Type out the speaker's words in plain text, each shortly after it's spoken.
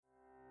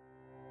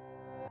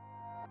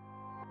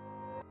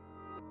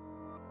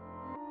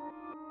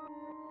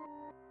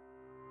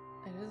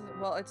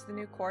Well, it's the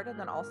new cord, and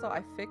then also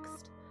I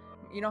fixed.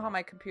 You know how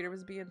my computer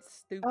was being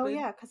stupid? Oh,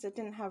 yeah, because it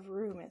didn't have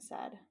room, it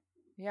said.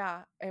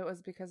 Yeah, it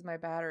was because my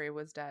battery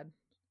was dead.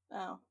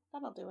 Oh,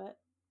 that'll do it.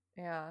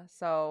 Yeah,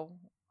 so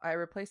I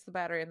replaced the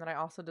battery, and then I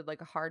also did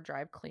like a hard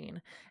drive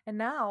clean. And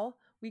now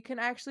we can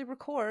actually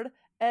record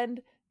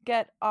and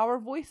get our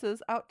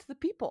voices out to the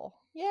people.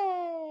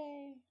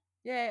 Yay!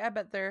 Yay, I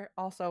bet they're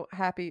also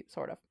happy,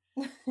 sort of.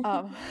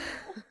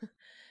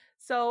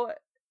 So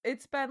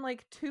it's been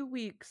like 2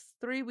 weeks,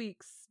 3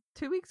 weeks,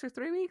 2 weeks or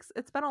 3 weeks.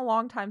 It's been a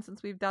long time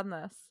since we've done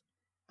this.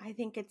 I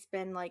think it's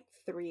been like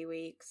 3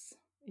 weeks.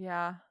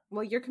 Yeah.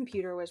 Well, your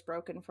computer was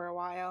broken for a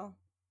while.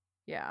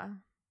 Yeah.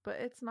 But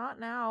it's not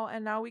now.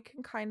 And now we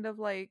can kind of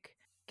like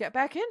get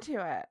back into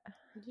it.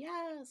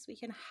 Yes, we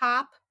can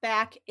hop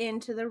back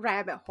into the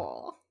rabbit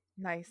hole.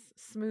 Nice.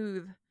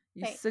 Smooth.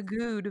 You Thanks.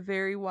 segued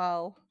very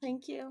well.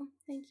 Thank you.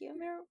 Thank you.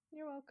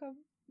 You're welcome.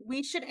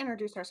 We should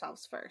introduce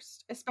ourselves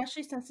first,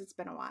 especially since it's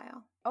been a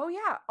while. Oh,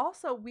 yeah.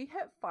 Also, we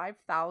hit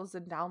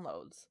 5,000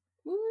 downloads.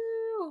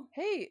 Woo!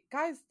 Hey,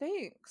 guys,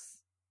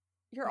 thanks.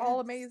 You're all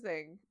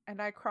amazing.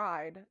 And I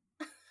cried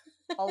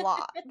a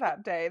lot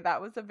that day.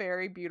 That was a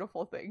very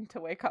beautiful thing to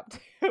wake up to.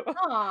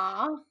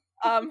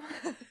 Aww.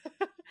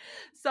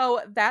 So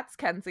that's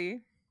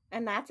Kenzie.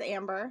 And that's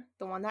Amber,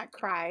 the one that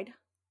cried.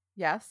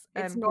 Yes.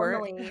 It's and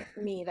normally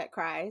me that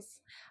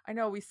cries. I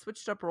know, we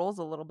switched up roles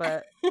a little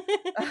bit.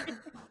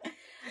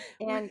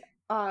 And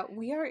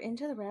we are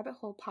Into the Rabbit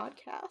Hole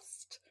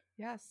podcast.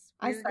 Yes.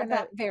 I said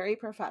that very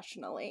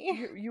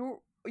professionally. You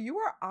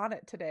are on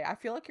it today. I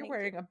feel like you're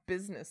wearing a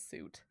business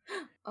suit.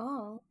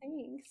 Oh,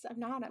 thanks. I'm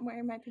not. I'm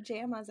wearing my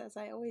pajamas as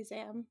I always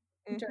am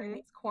during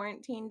these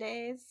quarantine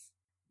days.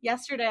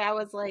 Yesterday I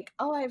was like,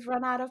 oh, I've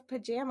run out of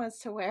pajamas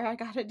to wear. I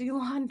gotta do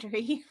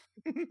laundry.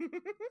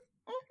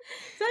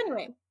 So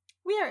anyway,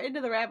 we are Into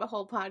the Rabbit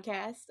Hole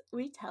podcast.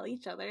 We tell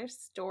each other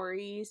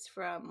stories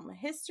from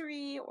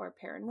history or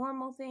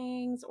paranormal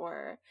things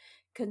or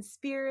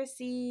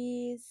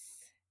conspiracies.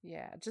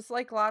 Yeah, just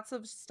like lots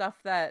of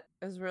stuff that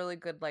is really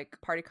good, like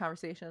party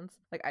conversations,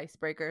 like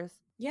icebreakers.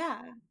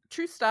 Yeah.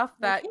 True stuff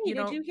that, like, hey,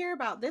 did you hear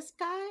about this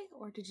guy?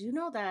 Or did you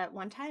know that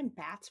one time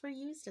bats were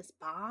used as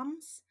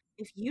bombs?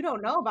 If you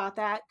don't know about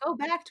that, go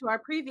back to our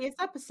previous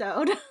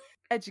episode.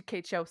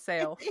 Educate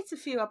yourself. It's a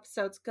few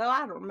episodes ago. I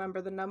don't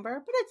remember the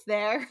number, but it's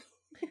there.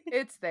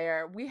 It's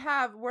there.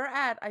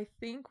 I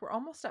think we're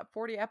almost at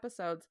 40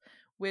 episodes,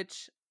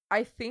 which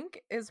I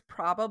think is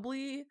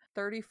probably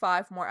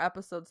 35 more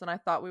episodes than I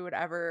thought we would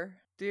ever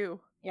do.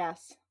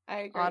 Yes, I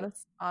agree.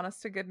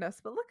 Honest to goodness.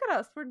 But look at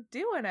us. We're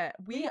doing it.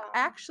 We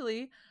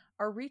actually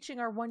are reaching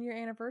our 1-year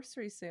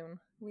anniversary soon.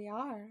 We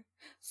are.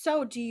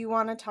 So do you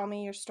want to tell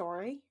me your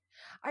story?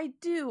 I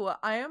do.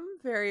 I am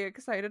very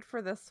excited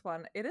for this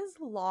one. It is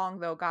long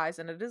though, guys,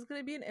 and it is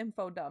going to be an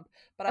info dump.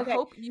 But I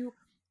hope you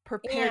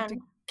prepared to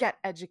get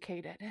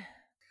educated.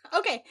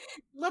 Okay,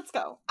 let's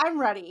go.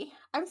 I'm ready.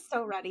 I'm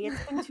so ready.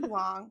 It's been too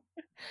long.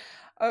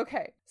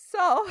 Okay,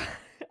 so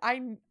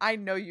I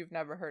know you've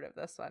never heard of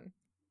this one.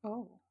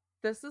 Oh.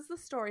 This is the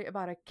story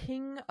about a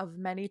king of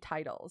many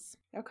titles.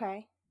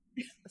 Okay.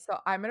 So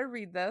I'm going to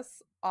read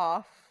this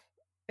off.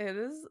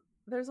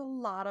 There's a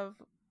lot of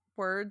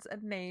words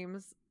and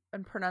names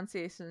and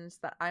pronunciations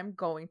that I'm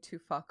going to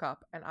fuck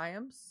up, and I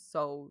am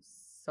so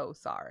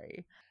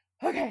sorry.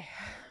 Okay.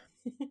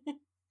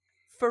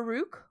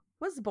 Farouk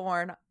was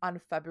born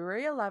on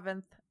February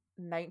 11th,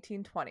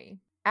 1920.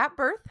 At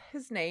birth,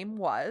 his name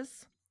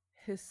was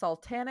His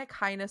Sultanic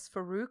Highness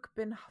Farouk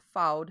bin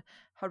Fahd,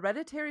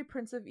 Hereditary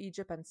Prince of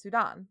Egypt and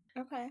Sudan.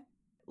 Okay.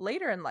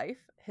 Later in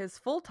life, his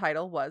full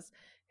title was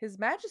His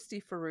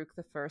Majesty Farouk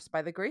I,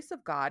 by the grace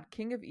of God,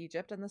 King of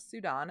Egypt and the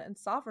Sudan and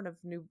Sovereign of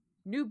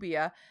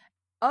Nubia,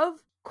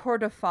 of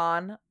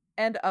Kordofan,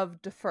 and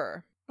of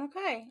Darfur.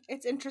 Okay.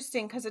 It's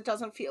interesting because it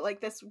doesn't feel like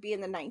this would be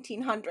in the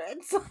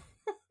 1900s.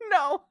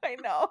 No, I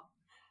know.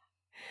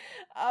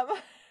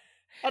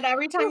 And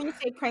every time you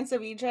say Prince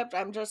of Egypt,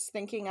 I'm just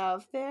thinking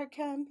of There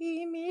Can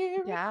Be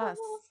Miracles.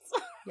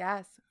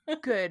 Yes.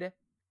 Good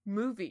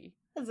movie.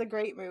 It's a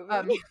great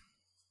movie.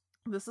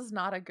 This is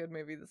not a good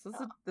movie.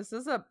 This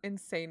is a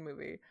insane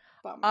movie.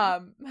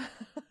 Bummer.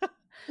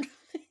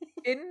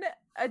 In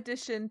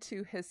addition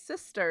to his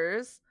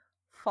sisters,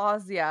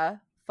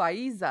 Faiza,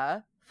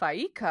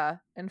 Faika,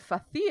 and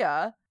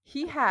Fathia,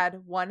 he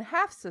had one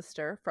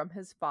half-sister from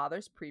his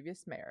father's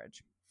previous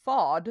marriage.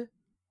 Fahd,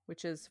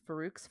 which is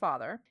Farouk's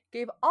father,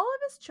 gave all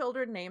of his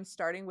children names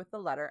starting with the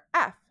letter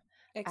F.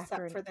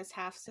 Except for this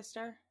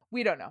half-sister?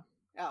 We don't know.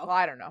 Oh. Well,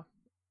 I don't know.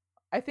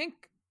 I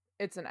think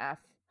it's an F.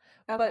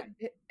 Okay. But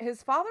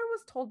his father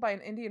was told by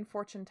an Indian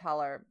fortune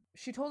teller,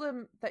 she told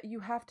him that you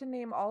have to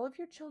name all of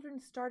your children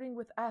starting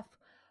with F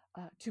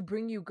to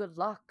bring you good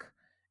luck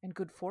and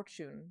good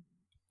fortune.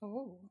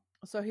 Oh.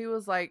 So he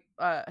was like,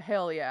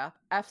 hell yeah,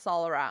 F's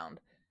all around.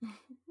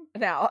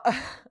 Now,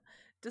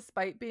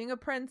 despite being a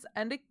prince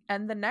and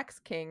the next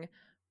king,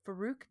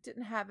 Farouk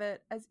didn't have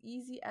it as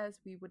easy as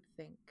we would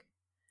think.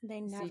 They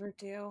never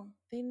do.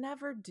 They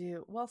never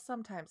do. Well,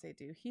 sometimes they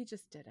do. He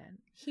just didn't.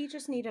 He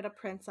just needed a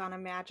prince on a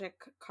magic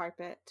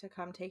carpet to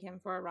come take him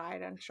for a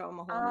ride and show him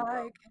a whole new I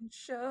world. can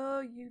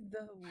show you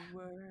the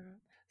world.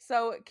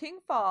 So King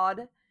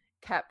Fod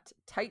kept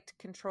tight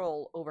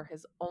control over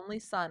his only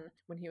son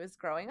when he was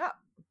growing up.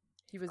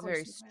 He was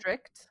very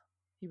strict,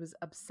 he was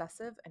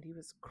obsessive, and he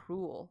was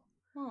cruel.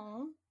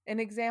 Aww. An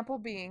example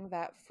being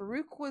that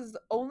Farouk was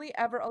only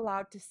ever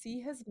allowed to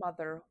see his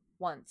mother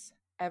once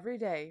every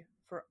day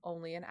for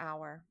only an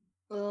hour.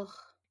 Ugh.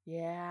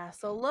 Yeah,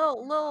 so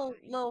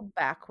little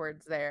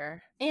backwards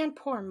there. And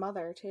poor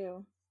mother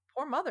too.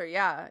 Poor mother,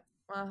 yeah.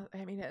 Well,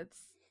 I mean,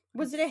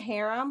 Was it a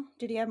harem?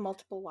 Did he have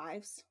multiple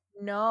wives?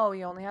 No,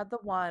 he only had the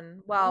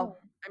one. Well,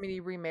 I mean, he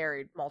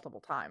remarried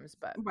multiple times,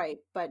 but right,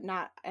 but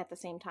not at the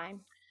same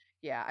time.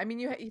 Yeah, I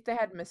mean, they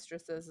had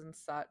mistresses and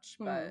such,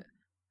 but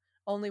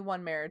only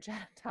one marriage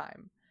at a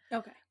time.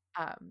 Okay.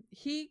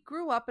 He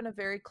grew up in a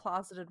very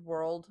closeted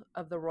world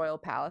of the royal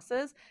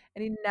palaces,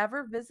 and he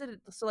never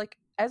visited. So, like,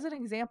 as an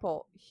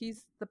example,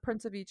 he's the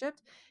Prince of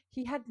Egypt.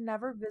 He had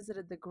never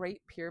visited the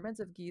Great Pyramids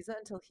of Giza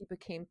until he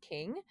became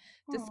king,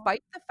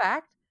 despite the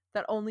fact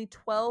that only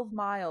 12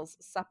 miles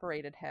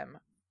separated him.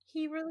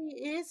 He really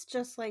is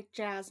just like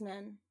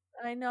Jasmine.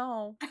 I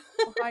know.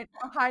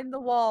 behind the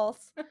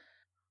walls.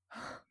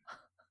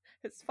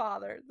 His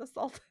father, the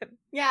Sultan.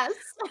 Yes.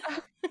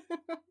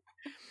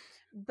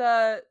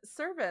 The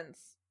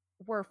servants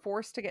were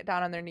forced to get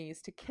down on their knees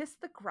to kiss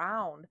the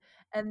ground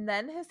and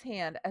then his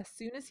hand as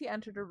soon as he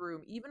entered a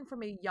room, even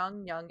from a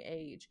young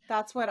age.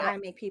 That's what I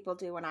make people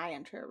do when I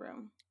enter a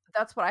room.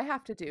 That's what I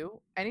have to do.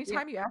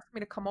 Anytime you ask me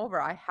to come over,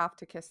 I have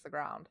to kiss the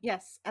ground.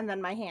 Yes, and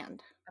then my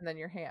hand. And then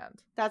your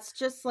hand. That's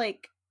just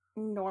like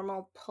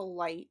normal,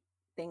 polite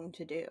thing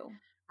to do.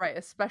 Right,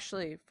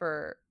 especially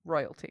for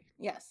royalty.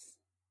 Yes.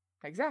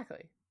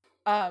 Exactly.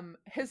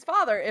 His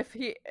father, if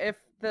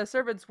the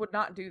servants would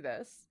not do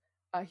this,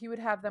 he would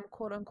have them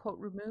quote unquote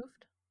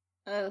removed.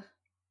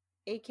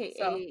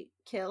 AKA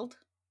killed.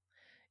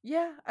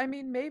 Yeah, I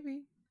mean,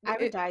 maybe. I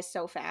would die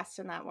so fast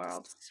in that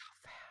world.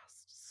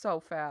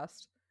 So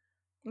fast.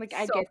 Like,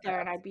 I'd get there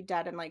and I'd be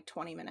dead in like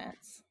 20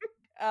 minutes.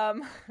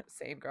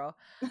 Same girl.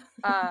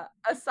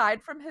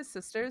 Aside from his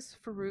sisters,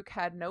 Farouk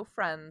had no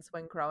friends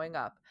when growing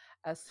up,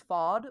 as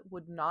Fod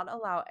would not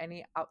allow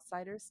any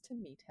outsiders to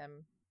meet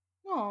him.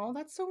 Oh,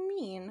 that's so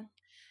mean.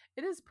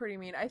 It is pretty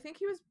mean. I think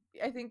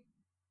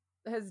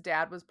his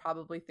dad was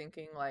probably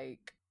thinking,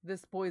 like,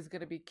 this boy's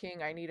gonna be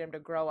king. I need him to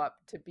grow up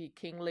to be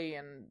kingly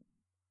and,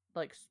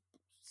 like,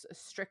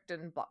 strict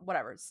and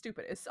whatever.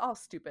 Stupid. It's all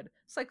stupid.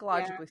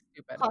 Psychologically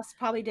stupid. Plus,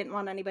 probably didn't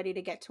want anybody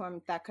to get to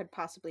him that could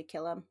possibly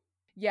kill him.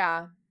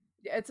 Yeah.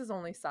 It's his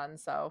only son,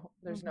 so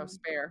there's no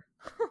spare.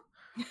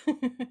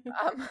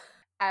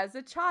 As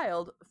a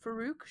child,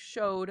 Farouk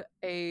showed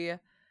a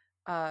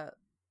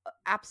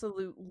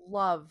absolute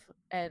love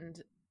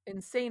and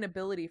insane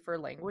ability for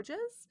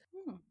languages.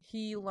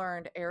 He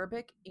learned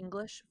Arabic,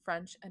 English,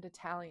 French, and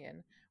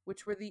Italian,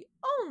 which were the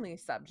only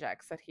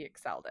subjects that he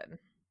excelled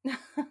in.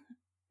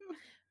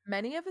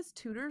 Many of his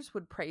tutors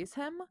would praise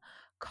him,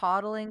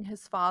 coddling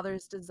his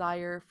father's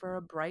desire for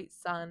a bright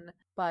son,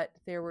 but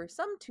there were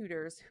some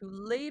tutors who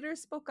later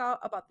spoke out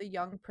about the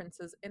young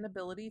prince's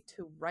inability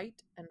to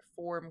write and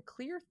form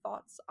clear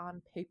thoughts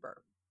on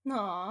paper.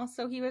 Aw,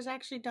 so he was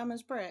actually dumb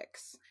as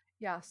bricks.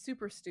 Yeah,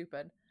 super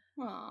stupid.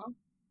 Aw.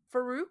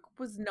 Farouk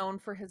was known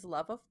for his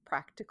love of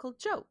practical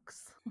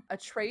jokes, a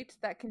trait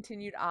that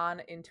continued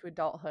on into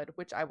adulthood,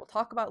 which I will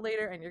talk about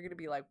later, and you're going to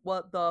be like,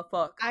 what the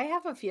fuck? I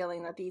have a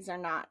feeling that these are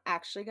not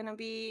actually going to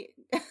be,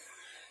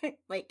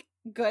 like,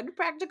 good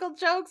practical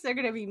jokes. They're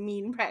going to be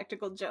mean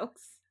practical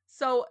jokes.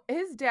 So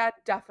his dad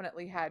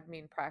definitely had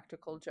mean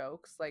practical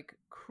jokes, like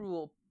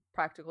cruel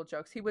practical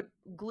jokes. He would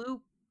glue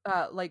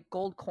like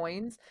gold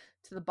coins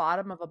to the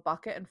bottom of a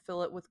bucket and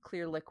fill it with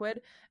clear liquid,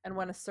 and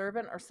when a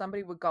servant or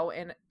somebody would go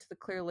in to the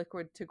clear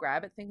liquid to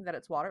grab it thinking that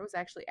it's water, it was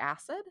actually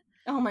acid.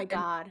 Oh my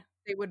god.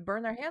 They would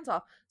burn their hands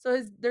off. So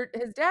his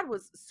dad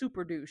was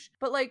super douche,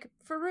 but like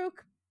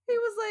Farouk, he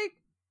was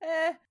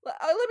like,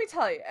 let me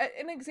tell you,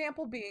 an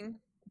example being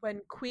when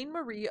Queen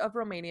Marie of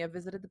Romania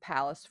visited the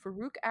palace,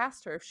 Farouk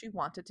asked her if she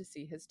wanted to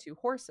see his 2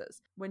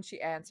 horses. When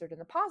she answered in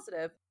the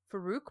positive,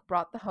 Farouk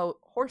brought the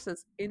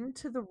horses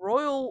into the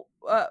royal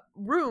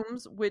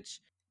rooms, which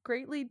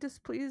greatly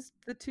displeased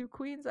the 2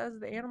 queens as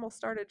the animals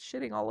started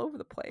shitting all over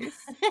the place.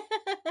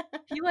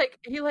 he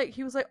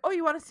was like, oh,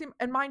 you want to see,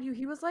 and mind you,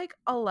 he was like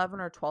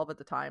 11 or 12 at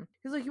the time.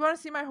 He's like, you want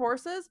to see my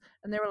horses?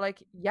 And they were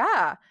like,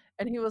 yeah.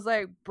 And he was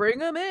like, bring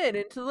them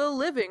into the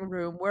living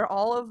room where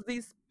all of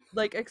these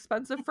like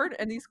expensive furniture,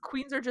 and these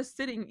queens are just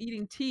sitting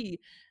eating tea,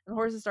 and the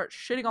horses start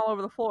shitting all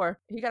over the floor.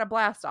 He got a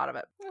blast out of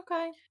it.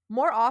 Okay.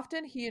 More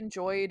often, he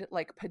enjoyed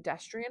like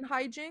pedestrian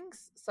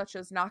hijinks, such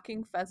as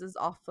knocking fezzes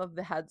off of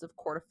the heads of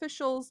court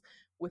officials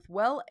with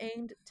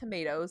well-aimed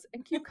tomatoes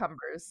and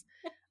cucumbers.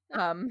 So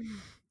I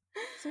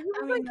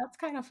mean, that's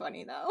kind of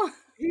funny though.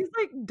 He's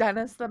like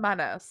Dennis the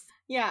Menace.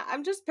 Yeah,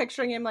 I'm just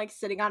picturing him like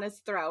sitting on his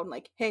throne,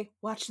 like, hey,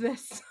 watch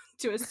this,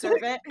 to a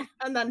servant,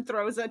 and then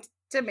throws a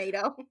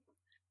tomato.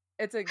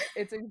 It's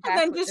exactly. And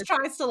then just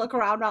tries to look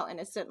around all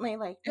innocently,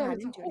 like, no, I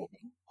didn't do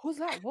anything. Who's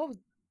that? Whoa,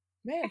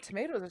 man,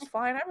 tomatoes are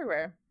flying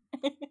everywhere.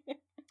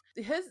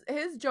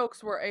 His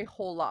jokes were a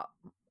whole lot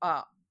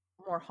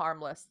more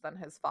harmless than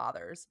his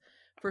father's,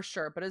 for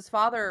sure. But his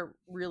father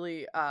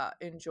really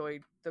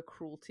enjoyed the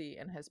cruelty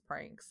in his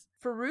pranks.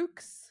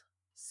 Farouk's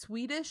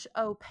Swedish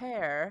au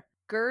pair,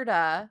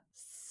 Gerda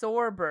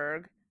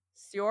Sorberg.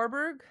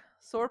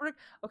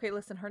 Okay,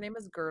 listen, her name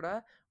is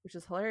Gerda, which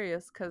is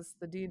hilarious because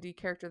the D&D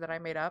character that I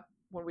made up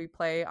when we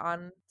play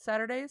on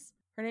Saturdays,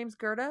 her name's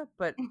Gerda,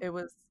 but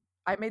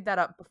I made that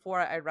up before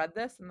I read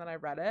this, and then I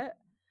read it.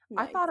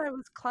 Nice. I thought I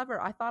was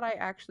clever. I thought I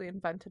actually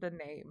invented a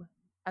name.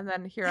 And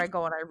then here I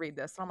go and I read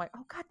this, and I'm like,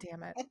 oh, God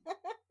damn it.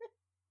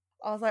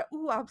 I was like,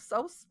 ooh, I'm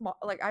so smart.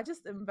 Like, I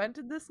just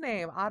invented this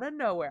name out of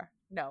nowhere.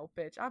 No,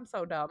 bitch, I'm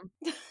so dumb.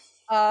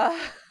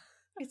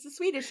 It's a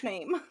Swedish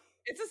name.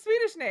 It's a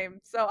Swedish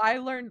name. So I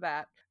learned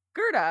that.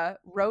 Gerda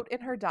wrote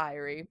in her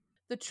diary,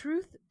 the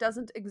truth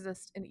doesn't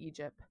exist in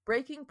Egypt.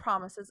 Breaking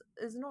promises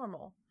is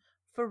normal.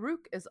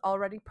 Farouk is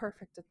already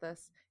perfect at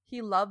this.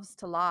 He loves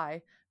to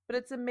lie. But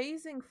it's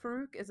amazing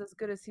Farouk is as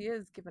good as he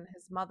is given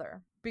his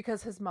mother.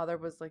 Because his mother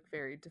was like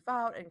very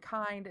devout and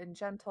kind and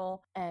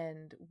gentle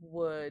and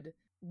would,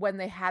 when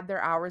they had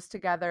their hours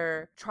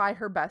together, try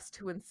her best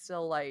to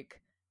instill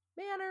like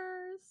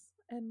manners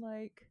and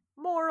like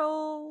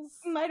morals.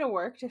 Might have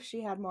worked if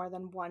she had more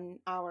than 1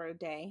 hour a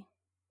day.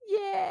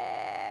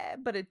 Yeah,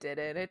 but it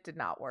didn't. It did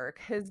not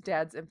work. His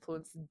dad's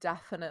influence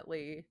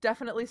definitely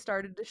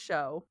started to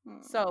show.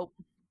 So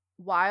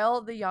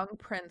while the young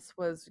prince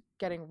was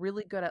getting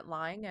really good at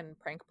lying and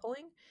prank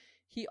pulling,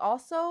 he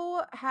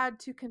also had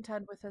to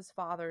contend with his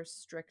father's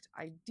strict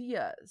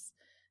ideas.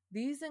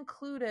 These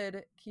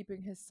included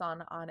keeping his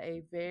son on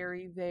a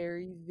very,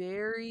 very,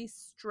 very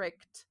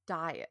strict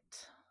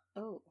diet.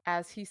 Oh.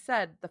 As he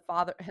said,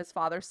 his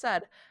father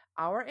said,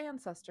 our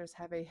ancestors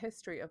have a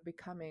history of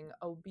becoming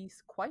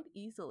obese quite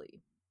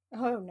easily.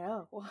 Oh,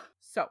 no.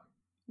 So.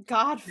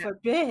 God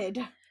forbid.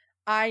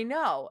 I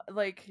know.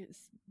 Like,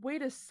 way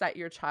to set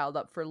your child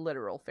up for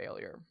literal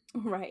failure.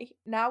 Right.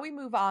 Now we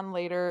move on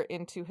later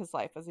into his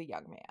life as a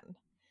young man.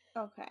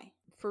 Okay.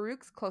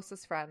 Farouk's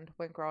closest friend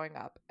when growing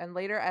up, and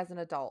later as an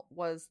adult,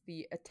 was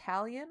the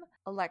Italian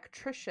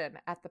electrician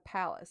at the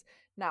palace.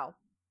 Now,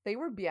 they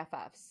were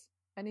BFFs,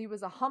 and he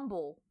was a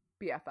humble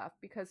BFF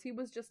because he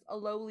was just a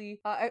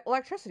lowly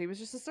electrician. He was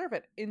just a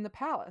servant in the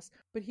palace,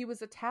 but he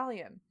was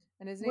Italian.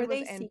 And his name were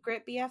they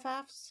secret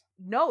BFFs?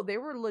 No, they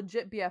were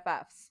legit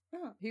BFFs.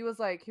 Oh. He was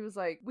like,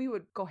 we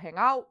would go hang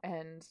out,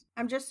 and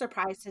I'm just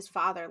surprised his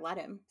father let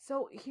him.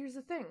 So here's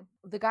the thing.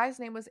 The guy's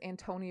name was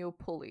Antonio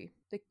Pulli.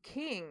 The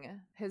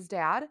king, his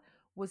dad,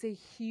 was a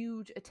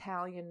huge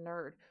Italian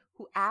nerd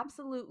who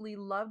absolutely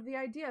loved the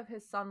idea of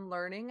his son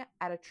learning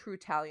at a true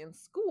Italian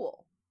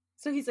school.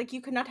 So he's like,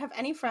 you could not have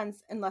any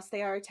friends unless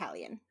they are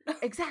Italian.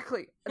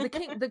 Exactly.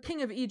 The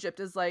king of Egypt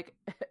is like,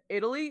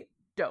 Italy,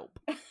 dope.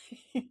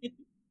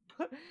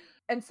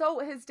 And so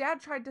his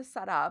dad tried to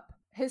set up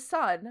his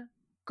son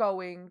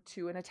going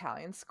to an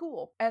Italian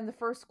school. And the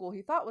first school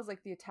he thought was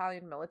like the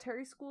Italian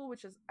military school,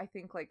 which is, I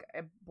think, like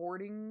a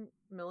boarding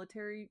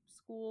military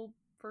school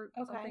for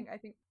something, I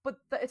think. But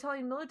the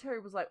Italian military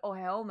was like, oh,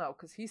 hell no,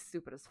 because he's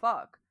stupid as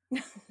fuck.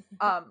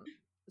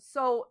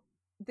 So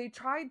they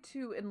tried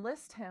to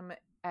enlist him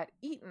at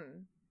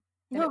Eton,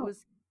 and it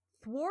was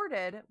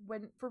thwarted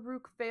when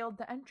Farouk failed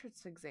the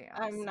entrance exams.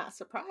 I'm not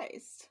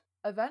surprised.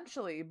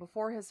 Eventually,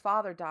 before his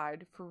father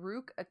died,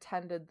 Farouk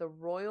attended the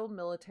Royal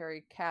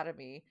Military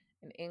Academy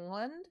in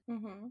England.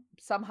 Mm-hmm.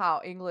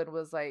 Somehow England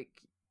was like,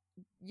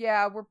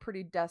 yeah, we're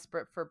pretty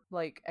desperate for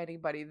like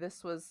anybody.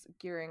 This was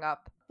gearing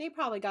up. They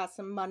probably got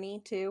some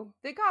money too.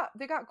 They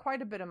got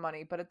quite a bit of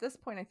money, but at this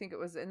point I think it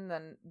was in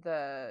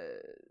the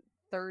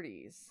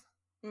 30s.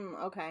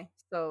 Okay.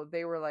 So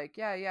they were like,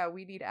 yeah,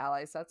 we need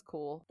allies. That's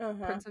cool.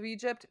 Uh-huh. Prince of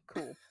Egypt,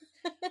 cool.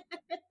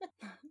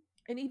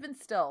 And even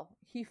still,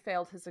 he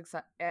failed his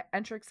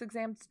entrance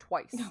exams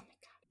twice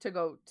to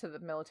go to the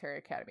military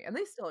academy, and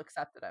they still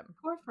accepted him.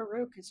 Poor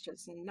Farouk is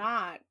just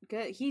not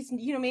good. He's,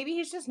 maybe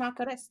he's just not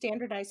good at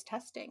standardized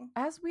testing.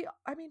 We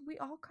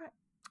all kind.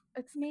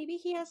 It's maybe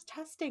he has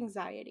test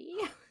anxiety.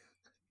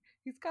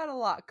 He's got a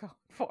lot going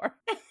for.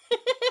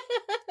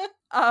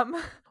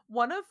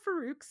 One of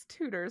Farouk's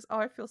tutors. Oh,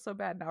 I feel so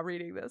bad now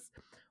reading this.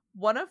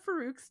 One of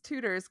Farouk's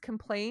tutors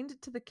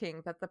complained to the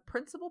king that the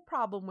principal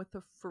problem with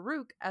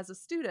Farouk as a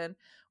student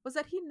was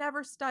that he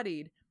never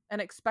studied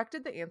and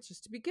expected the answers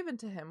to be given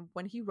to him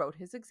when he wrote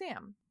his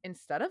exam.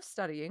 Instead of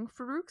studying,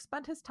 Farouk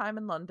spent his time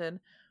in London,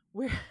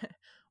 where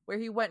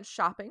he went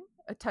shopping,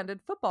 attended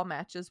football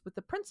matches with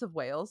the Prince of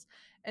Wales,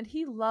 and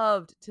he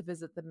loved to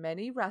visit the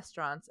many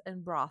restaurants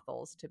and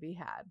brothels to be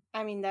had.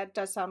 I mean, that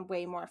does sound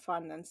way more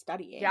fun than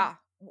studying. Yeah,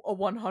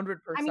 100%.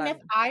 I mean,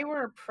 if I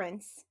were a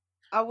prince,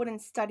 I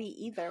wouldn't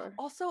study either.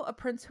 Also, a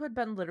prince who had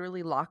been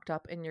literally locked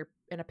up in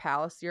a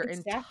palace your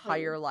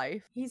entire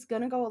life. He's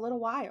gonna go a little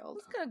wild.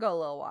 Like a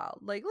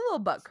little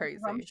butt crazy.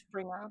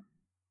 Rumspringa.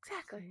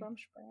 Exactly.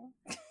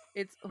 Rumspringa.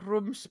 It's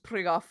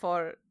Rumspringa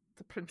for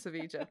the Prince of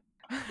Egypt.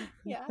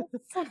 Yes.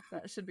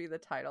 That should be the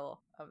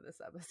title of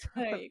this episode.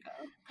 There you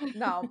go.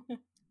 Now,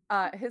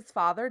 his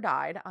father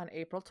died on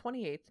April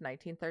 28th,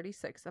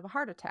 1936, of a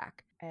heart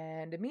attack,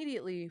 and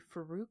immediately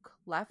Farouk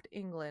left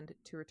England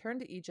to return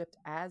to Egypt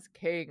as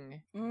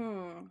king.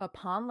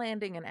 Upon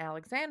landing in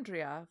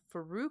Alexandria,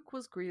 Farouk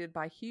was greeted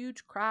by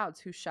huge crowds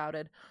who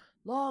shouted,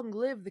 "Long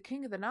live the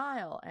King of the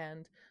Nile,"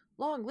 and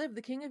 "Long live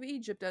the King of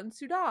Egypt and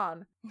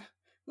Sudan."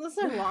 Those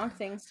are long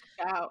things to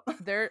shout.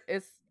 There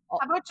is... How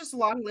about just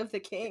 "Long live the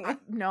king"?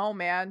 No,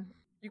 man.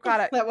 You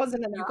gotta... That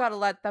wasn't enough. You gotta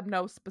let them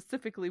know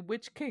specifically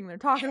which king they're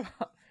talking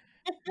about.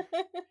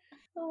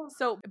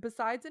 So,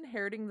 besides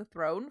inheriting the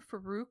throne,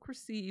 Farouk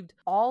received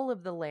all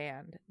of the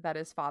land that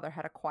his father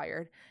had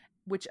acquired,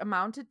 which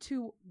amounted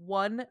to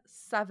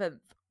 1/7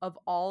 of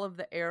all of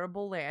the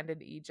arable land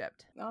in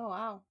Egypt. Oh,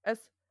 wow.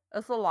 It's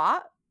a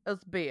lot.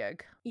 It's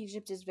big.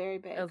 Egypt is very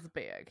big. It's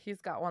big.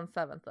 He's got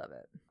 1/7 of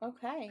it.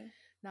 Okay.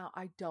 Now,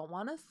 I don't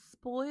want to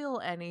spoil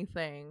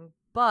anything,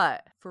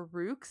 but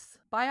Farouk's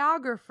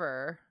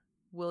biographer,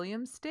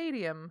 William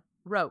Stadium,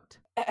 wrote,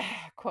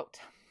 quote,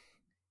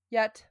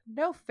 "Yet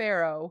no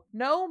pharaoh,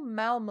 no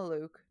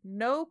Mameluke,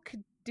 no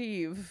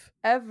Khedive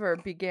ever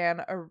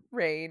began a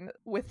reign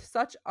with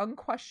such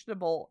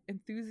unquestionable,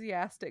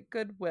 enthusiastic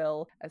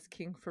goodwill as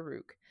King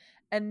Farouk,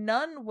 and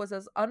none was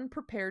as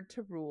unprepared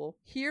to rule.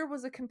 Here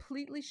was a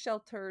completely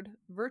sheltered,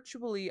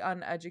 virtually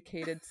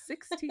uneducated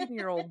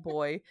 16-year-old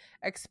boy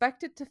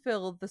expected to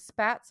fill the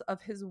spats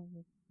of his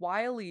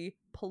wily,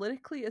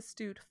 politically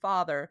astute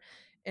father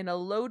in a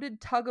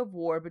loaded tug of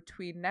war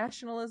between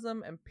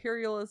nationalism,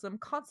 imperialism,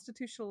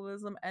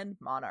 constitutionalism, and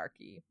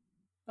monarchy."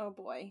 Oh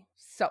boy.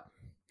 So,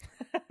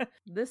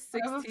 this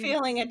 16... I have a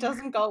feeling it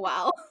doesn't go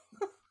well.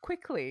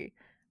 Quickly,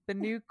 the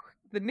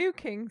new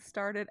king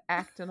started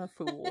acting a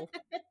fool.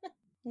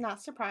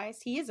 Not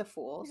surprised. He is a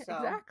fool. So.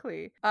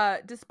 Exactly.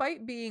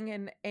 Despite being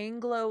an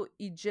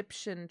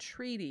Anglo-Egyptian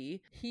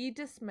treaty, he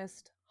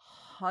dismissed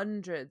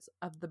hundreds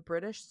of the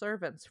British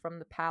servants from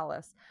the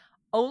palace,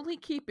 only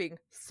keeping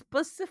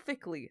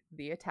specifically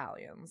the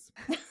Italians.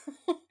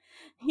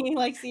 He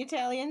likes the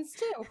Italians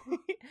too.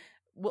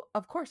 Well,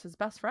 of course, his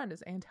best friend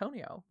is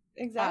Antonio.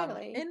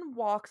 Exactly. In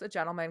walks a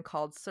gentleman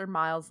called Sir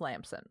Miles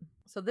Lampson.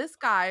 So this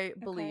guy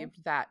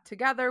believed that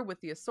together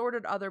with the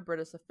assorted other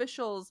British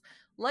officials,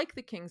 like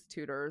the king's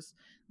tutors,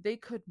 they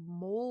could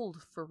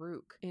mold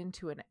Farouk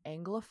into an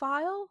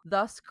Anglophile,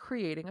 thus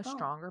creating a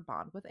stronger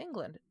bond with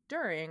England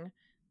during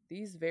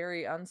these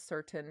very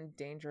uncertain,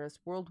 dangerous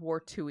World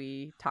War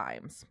II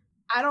times.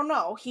 I don't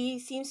know. He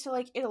seems to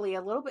like Italy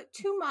a little bit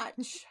too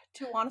much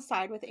to want to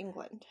side with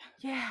England.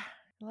 Yeah,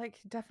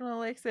 definitely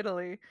likes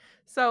Italy.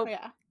 So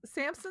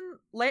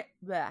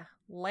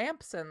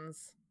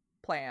Lampson's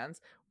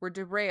plans were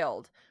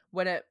derailed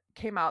when it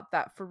came out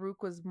that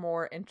Farouk was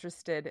more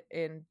interested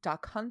in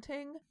duck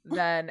hunting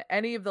than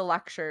any of the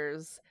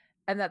lectures,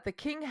 and that the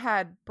king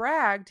had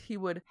bragged he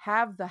would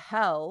have the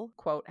hell,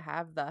 quote,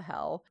 have the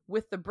hell,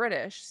 with the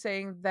British,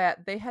 saying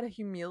that they had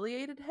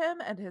humiliated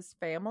him and his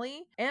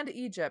family and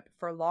Egypt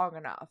for long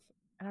enough.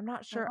 And I'm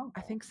not sure.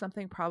 I think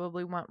something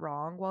probably went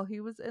wrong while he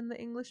was in the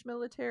English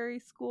military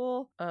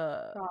school.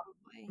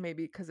 Probably.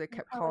 Maybe because it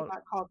kept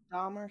got called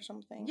dumb or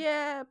something.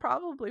 Yeah,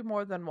 probably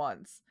more than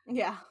once.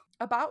 Yeah.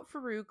 About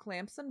Farouk,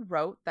 Lampson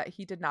wrote that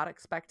he did not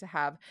expect to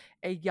have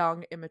a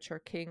young, immature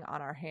king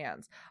on our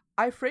hands.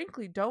 "I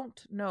frankly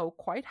don't know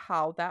quite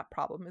how that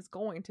problem is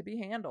going to be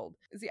handled."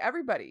 See,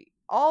 everybody,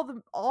 all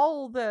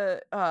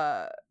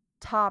the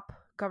top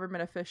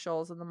government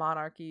officials and the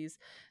monarchies,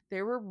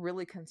 they were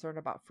really concerned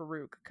about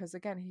Farouk because,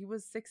 again, he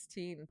was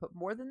 16, but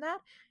more than that,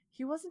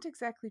 he wasn't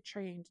exactly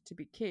trained to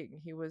be king.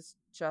 He was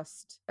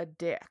just a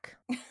dick.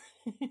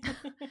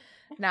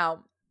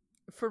 Now,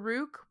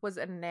 Farouk was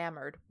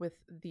enamored with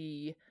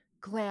the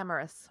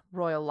glamorous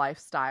royal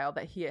lifestyle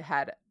that he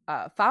had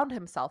found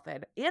himself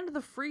in and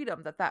the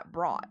freedom that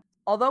brought.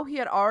 Although he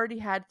had already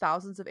had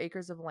thousands of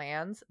acres of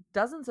lands,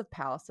 dozens of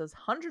palaces,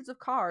 hundreds of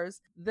cars,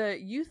 the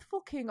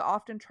youthful king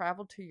often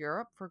traveled to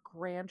Europe for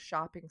grand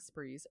shopping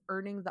sprees,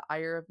 earning the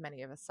ire of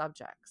many of his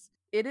subjects.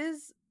 It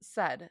is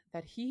said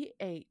that he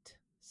ate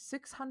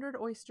 600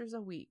 oysters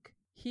a week.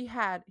 He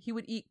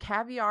would eat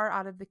caviar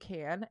out of the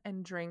can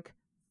and drink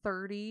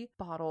 30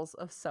 bottles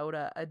of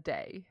soda a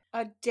day.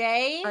 A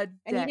day? And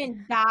he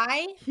didn't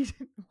die?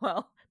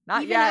 Well,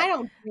 not Even yet. I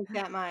don't drink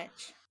that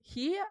much.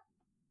 He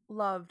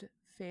loved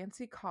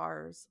fancy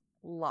cars,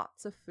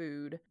 lots of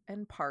food,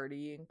 and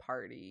parties.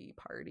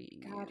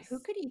 God, who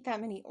could eat that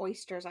many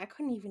oysters? I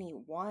couldn't even eat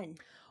one.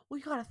 Well,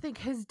 you gotta think,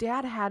 his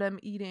dad had him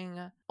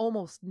eating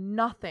almost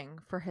nothing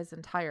for his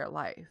entire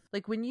life.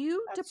 Like, when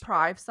you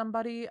deprive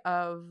somebody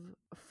of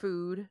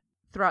food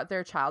throughout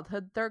their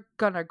childhood, they're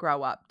gonna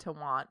grow up to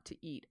want to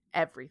eat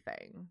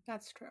everything.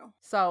 That's true.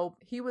 So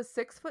he was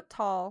 6 foot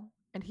tall,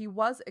 and he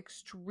was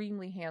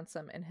extremely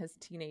handsome in his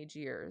teenage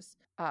years.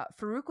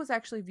 Farouk was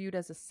actually viewed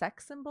as a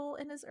sex symbol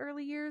in his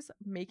early years,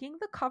 making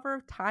the cover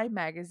of Time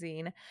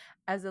magazine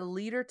as a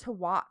leader to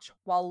watch,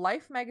 while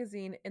Life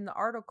magazine in the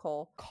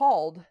article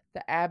called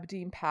the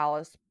Aberdeen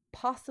Palace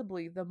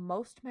possibly the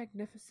most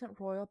magnificent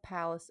royal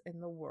palace in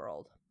the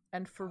world.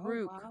 And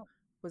Farouk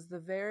was the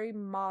very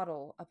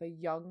model of a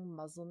young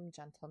Muslim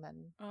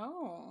gentleman.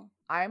 Oh.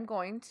 I'm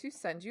going to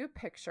send you a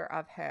picture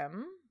of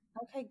him.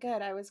 Okay,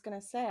 good. I was going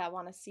to say, I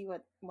want to see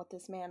what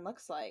this man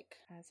looks like.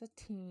 As a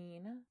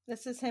teen.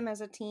 This is him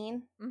as a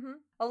teen? Mm-hmm.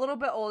 A little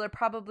bit older,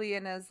 probably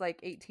in his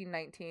like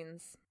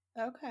 19s.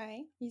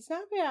 Okay. He's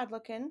not bad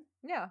looking.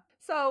 Yeah.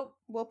 So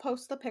we'll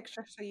post the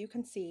picture so you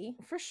can see.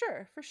 For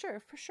sure.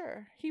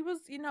 He was,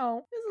 he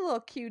was a little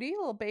cutie, a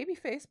little baby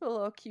face, but a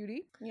little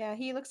cutie. Yeah,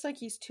 he looks like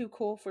he's too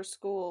cool for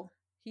school.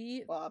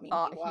 He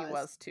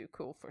was too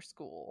cool for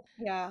school.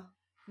 Yeah.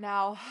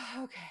 Now,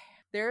 okay.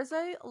 There's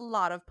a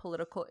lot of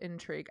political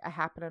intrigue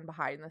happening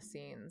behind the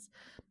scenes.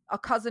 A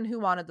cousin who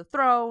wanted the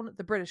throne,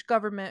 the British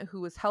government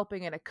who was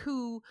helping in a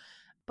coup.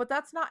 But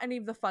that's not any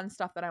of the fun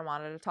stuff that I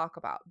wanted to talk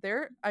about.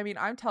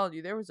 I'm telling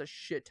you, there was a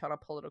shit ton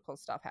of political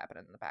stuff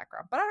happening in the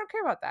background. But I don't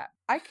care about that.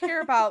 I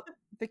care about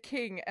the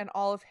king and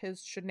all of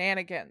his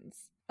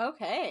shenanigans.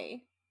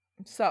 Okay.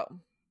 So,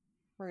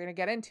 we're going to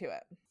get into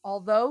it.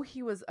 Although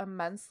he was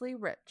immensely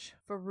rich,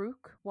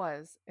 Farouk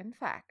was, in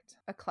fact,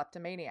 a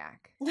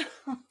kleptomaniac.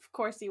 Of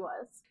course he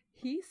was.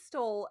 He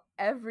stole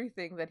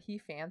everything that he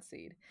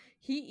fancied.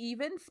 He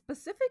even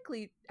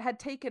specifically had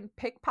taken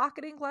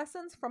pickpocketing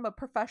lessons from a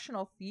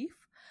professional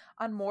thief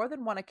on more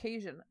than one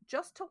occasion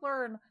just to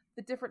learn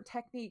the different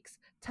techniques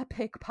to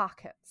pick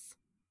pockets.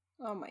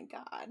 Oh my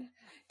God.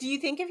 Do you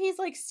think if he's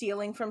like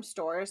stealing from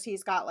stores,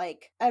 he's got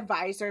like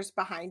advisors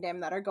behind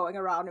him that are going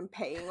around and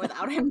paying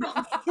without him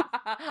knowing?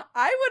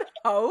 I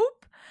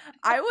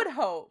would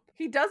hope.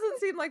 He doesn't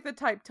seem like the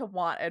type to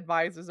want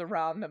advisors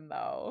around him,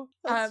 though.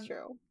 That's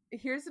true.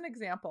 Here's an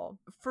example.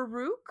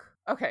 Farouk,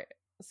 okay,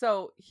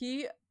 so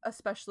he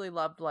especially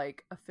loved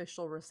like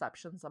official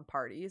receptions and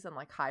parties and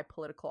like high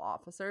political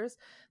officers.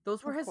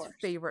 Those were his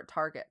favorite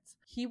targets.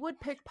 He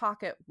would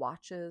pickpocket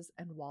watches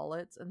and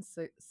wallets and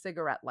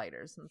cigarette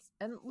lighters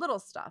and little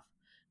stuff.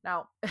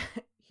 Now,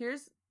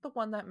 here's the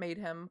one that made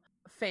him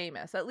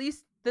famous. At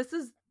least this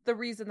is the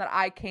reason that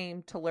I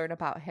came to learn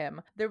about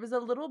him. There was a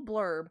little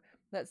blurb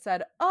that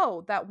said,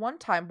 "Oh, that one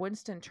time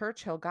Winston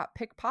Churchill got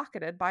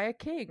pickpocketed by a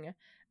king."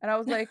 And I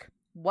was like,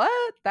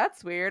 what?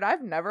 That's weird.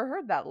 I've never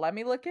heard that. Let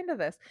me look into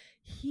this.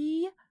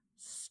 He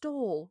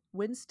stole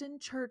Winston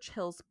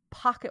Churchill's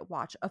pocket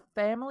watch, a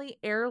family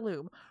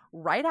heirloom,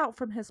 right out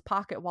from his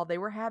pocket while they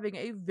were having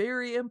a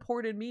very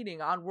important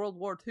meeting on World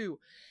War II.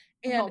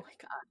 And oh my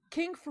God.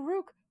 King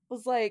Farouk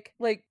was like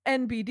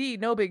NBD,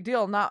 no big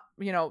deal, not,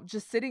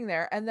 just sitting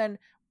there. And then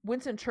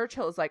Winston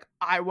Churchill is like,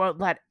 I won't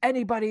let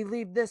anybody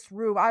leave this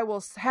room. I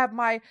will have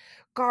my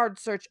guard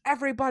search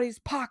everybody's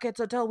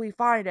pockets until we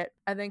find it.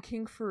 And then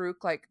King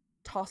Farouk like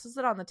tosses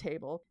it on the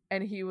table.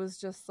 And he was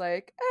just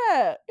like,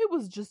 it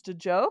was just a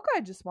joke. I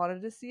just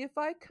wanted to see if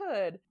I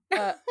could.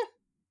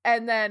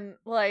 And then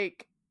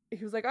like,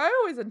 he was like, I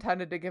always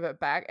intended to give it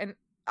back. And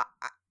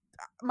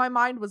my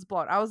mind was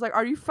blown. I was like,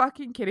 are you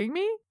fucking kidding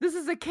me? This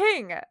is a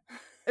king.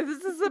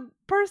 This is a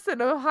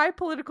person of high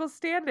political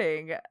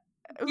standing.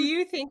 Do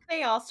you think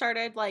they all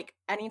started, like,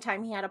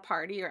 anytime he had a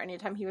party or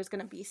anytime he was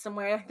going to be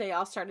somewhere, they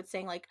all started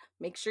saying, like,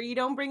 make sure you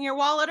don't bring your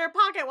wallet or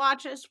pocket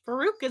watches.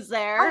 Farouk is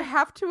there. I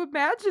have to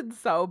imagine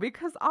so,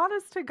 because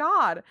honest to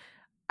God,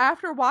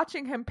 after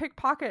watching him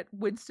pickpocket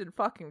Winston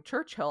fucking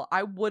Churchill,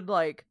 I would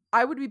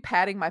be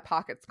patting my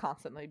pockets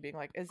constantly, being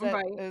like,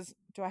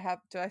 do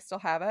I still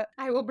have it?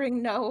 I will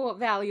bring no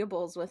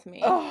valuables with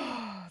me.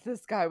 Oh,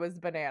 this guy was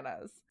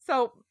bananas.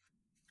 So,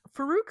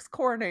 Farouk's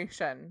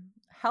coronation,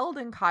 held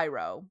in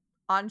Cairo,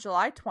 on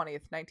July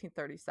 20th,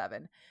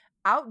 1937,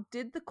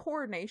 outdid the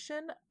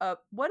coronation of,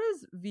 what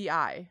is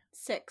VI?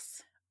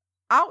 6.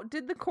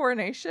 Outdid the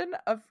coronation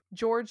of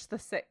George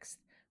VI,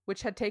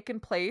 which had taken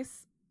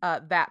place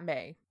that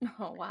May.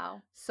 Oh,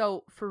 wow.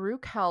 So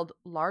Farouk held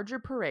larger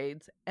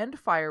parades and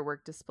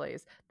firework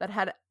displays that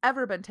had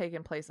ever been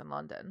taken place in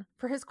London.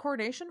 For his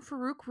coronation,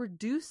 Farouk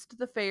reduced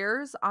the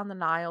fares on the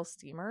Nile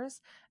steamers,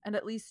 and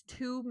at least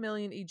 2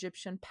 million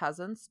Egyptian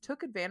peasants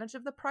took advantage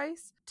of the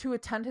price to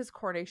attend his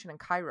coronation in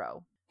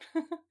Cairo.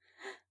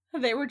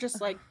 They were just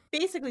like,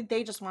 basically,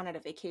 they just wanted a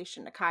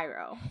vacation to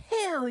Cairo.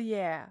 Hell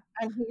yeah.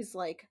 And he's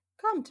like,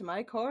 come to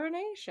my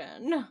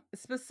coronation.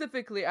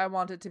 Specifically, I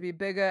want it to be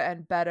bigger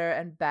and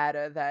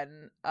better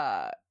than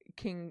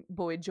King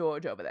Boy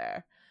George over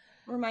there.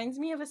 Reminds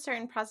me of a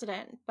certain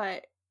president,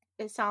 but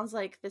it sounds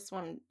like this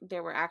one,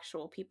 there were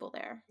actual people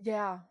there.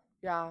 Yeah.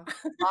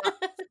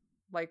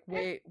 Like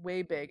way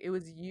big. It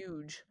was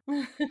huge.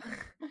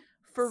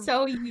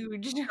 So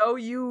huge.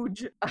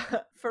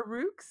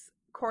 Farouk's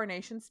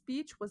coronation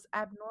speech was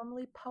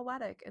abnormally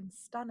poetic and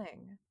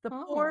stunning.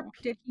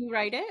 Did he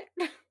write it?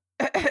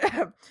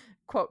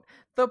 Quote,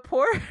 the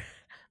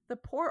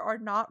poor are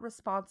not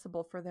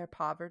responsible for their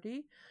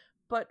poverty,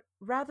 but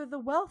rather the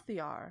wealthy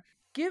are.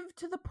 Give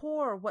to the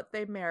poor what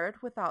they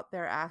merit without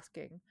their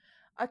asking.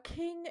 A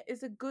king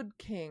is a good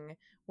king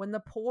when the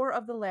poor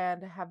of the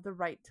land have the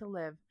right to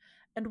live,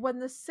 And when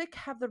the sick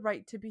have the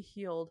right to be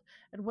healed,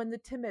 and when the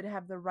timid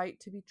have the right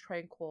to be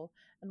tranquil,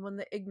 and when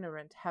the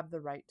ignorant have the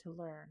right to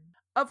learn.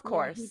 Of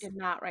course, he did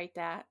not write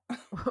that.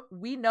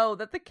 we know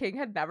that the king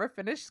had never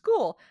finished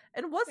school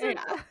and wasn't...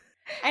 Yeah.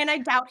 And I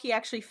doubt he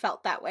actually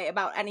felt that way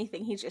about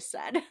anything he just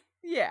said.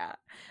 Yeah.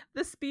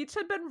 The speech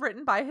had been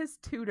written by his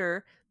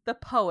tutor, the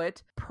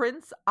poet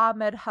Prince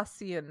Ahmed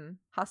Hassanin,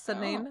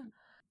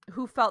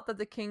 who felt that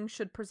the king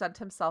should present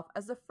himself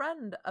as a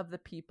friend of the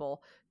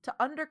people to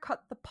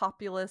undercut the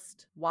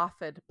populist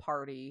Wafd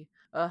party.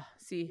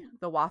 See,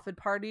 the Wafd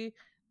party,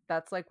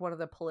 that's like one of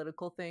the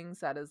political things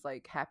that is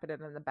like happening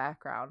in the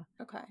background.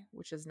 Okay.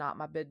 Which is not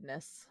my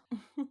business.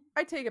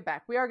 I take it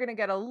back. We are going to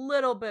get a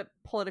little bit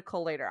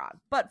political later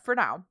on. But for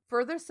now,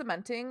 further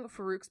cementing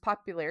Farouk's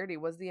popularity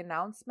was the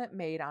announcement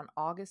made on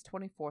August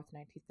 24th,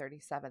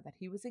 1937, that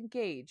he was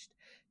engaged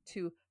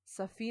to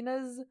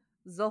Safinaz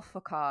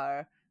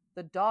Zulfikar,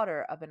 the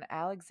daughter of an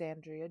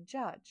Alexandria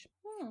judge.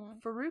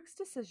 Farouk's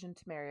decision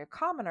to marry a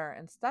commoner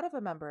instead of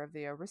a member of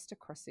the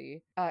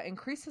aristocracy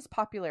increased his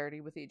popularity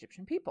with the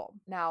Egyptian people.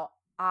 Now,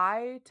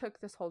 I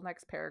took this whole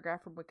next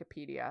paragraph from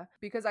Wikipedia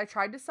because I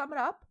tried to sum it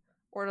up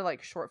or to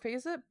like short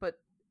phase it, but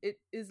it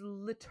is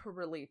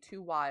literally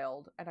too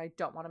wild and I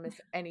don't want to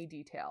miss any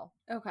detail.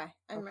 Okay,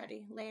 I'm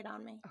ready. Lay it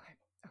on me.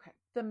 Okay.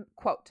 The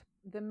quote,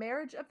 "The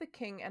marriage of the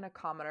king and a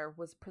commoner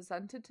was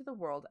presented to the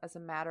world as a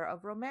matter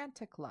of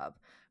romantic love,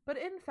 but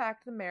in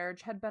fact the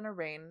marriage had been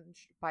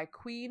arranged by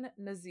Queen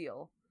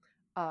Nazil,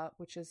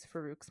 which is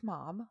Farouk's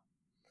mom,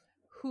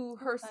 who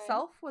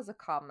herself was a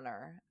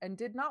commoner and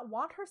did not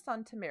want her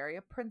son to marry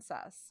a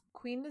princess.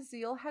 Queen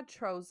Nazil had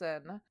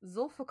chosen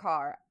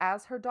Zulfikar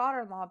as her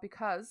daughter-in-law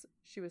because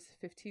she was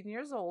 15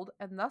 years old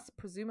and thus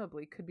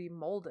presumably could be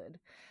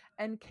molded,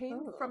 and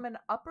came from an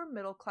upper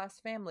middle-class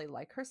family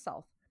like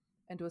herself,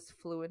 and was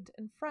fluent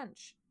in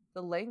French,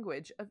 the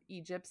language of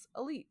Egypt's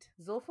elite.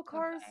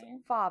 Zulfikar's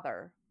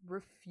father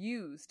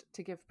refused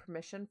to give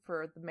permission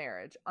for the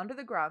marriage under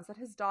the grounds that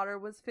his daughter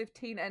was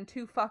 15 and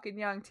too fucking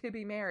young to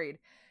be married.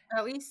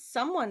 At least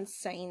someone's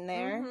sane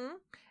there. Mm-hmm.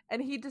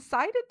 And he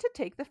decided to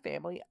take the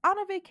family on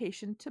a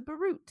vacation to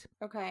Beirut.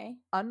 Okay.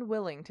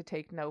 Unwilling to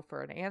take no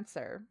for an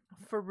answer,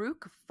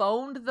 Farouk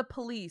phoned the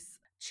police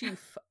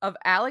chief of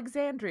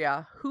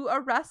Alexandria, who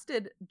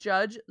arrested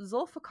Judge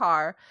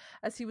Zulfikar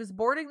as he was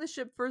boarding the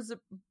ship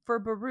for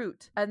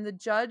Beirut, and the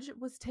judge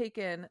was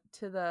taken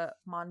to the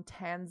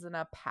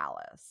Montanzana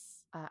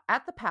Palace.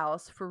 At the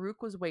palace,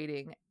 Farouk was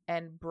waiting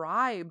and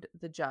bribed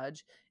the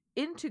judge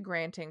into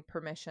granting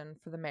permission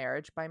for the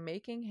marriage by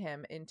making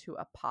him into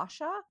a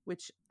pasha,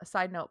 which, a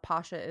side note,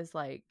 pasha is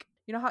like,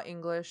 you know how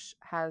English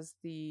has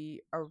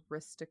the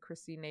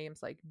aristocracy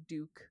names like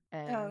Duke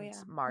and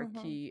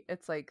Marquis?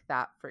 It's like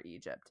that for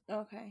Egypt.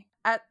 Okay.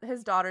 At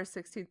his daughter's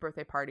 16th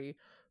birthday party,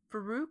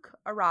 Farouk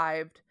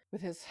arrived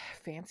with his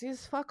fancy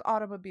as fuck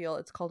automobile.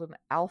 It's called an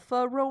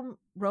Alfa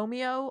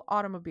Romeo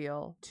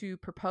automobile to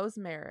propose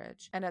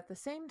marriage. And at the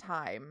same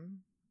time,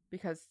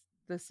 because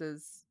this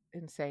is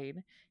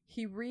insane,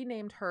 he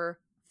renamed her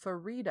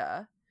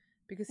Farida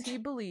because he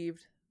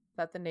believed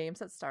that the names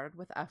that started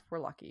with F were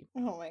lucky.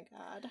 Oh my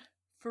god.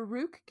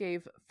 Farouk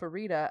gave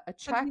Farida a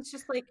check. But he's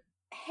just like,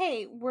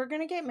 hey, we're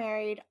gonna get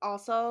married.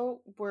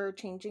 Also, we're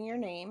changing your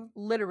name.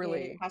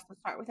 Literally. It has to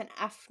start with an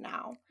F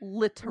now.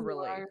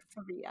 Literally. You are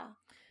Farida.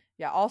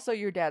 Yeah, also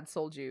your dad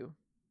sold you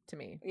to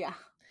me. Yeah.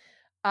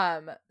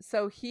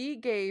 So he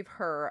gave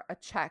her a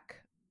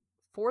check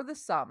for the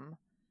sum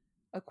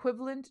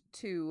equivalent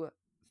to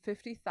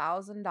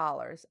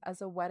 $50,000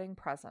 as a wedding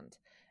present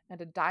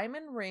and a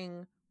diamond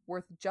ring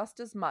worth just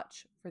as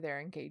much for their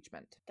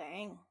engagement.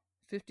 Dang.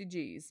 50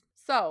 G's.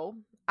 So,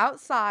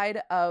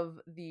 outside of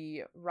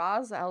the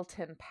Ras El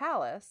Tin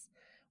Palace,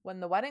 when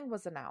the wedding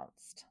was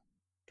announced,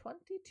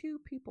 22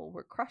 people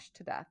were crushed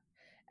to death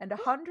and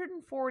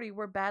 140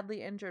 were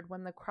badly injured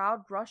when the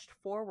crowd rushed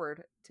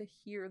forward to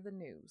hear the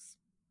news.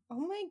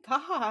 Oh my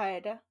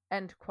god.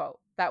 End quote.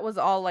 That was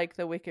all like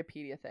the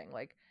Wikipedia thing.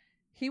 Like,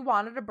 he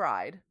wanted a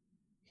bride.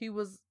 He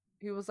was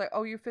like,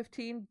 oh, you're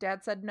 15?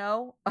 Dad said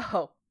no?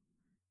 Oh,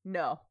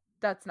 no,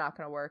 that's not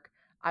going to work.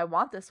 I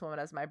want this woman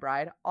as my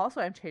bride. Also,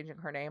 I'm changing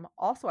her name.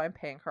 Also, I'm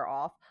paying her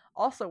off.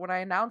 Also, when I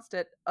announced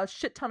it, a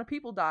shit ton of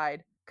people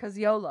died. Because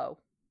YOLO,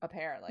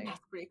 apparently.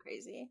 That's pretty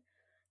crazy.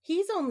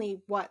 He's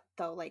only, what,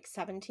 though, like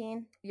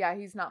 17? Yeah,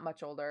 he's not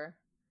much older.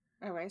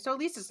 Okay, so at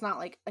least it's not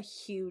like a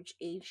huge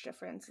age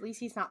difference. At least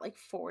he's not like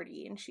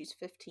 40 and she's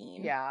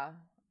 15. Yeah.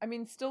 I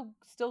mean, still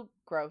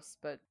gross,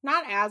 but...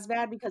 Not as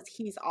bad because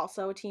he's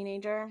also a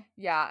teenager.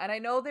 Yeah, and I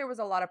know there was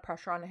a lot of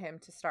pressure on him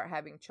to start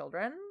having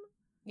children.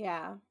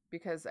 Yeah.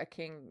 Because a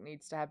king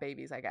needs to have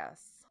babies, I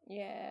guess.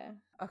 Yeah.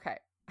 Okay.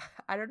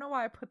 I don't know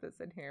why I put this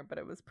in here, but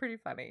it was pretty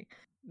funny.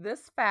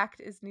 This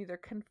fact is neither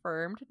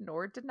confirmed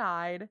nor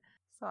denied,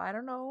 so I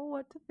don't know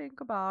what to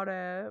think about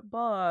it,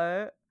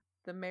 but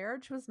the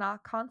marriage was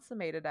not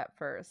consummated at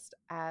first,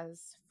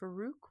 as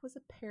Farouk was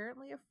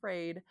apparently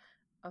afraid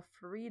of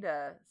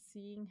Farida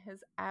seeing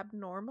his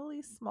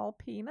abnormally small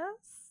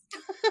penis.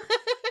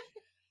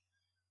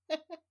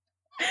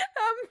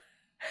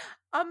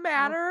 a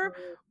matter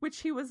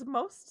which he was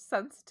most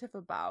sensitive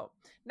about.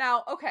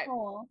 Now, okay,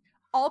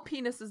 all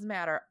penises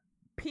matter.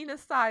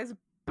 Penis size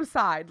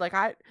beside, like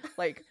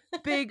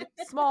big,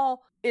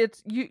 small,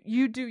 it's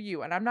you do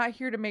you, and I'm not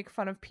here to make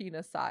fun of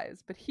penis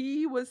size, but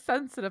he was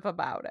sensitive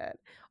about it.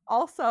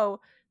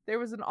 Also, there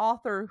was an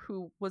author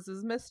who was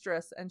his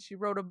mistress, and she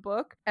wrote a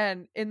book,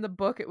 and in the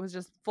book it was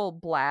just full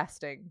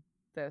blasting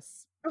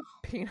this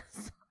penis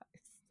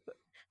size.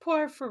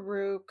 Poor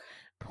Farouk.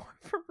 Poor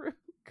Farouk.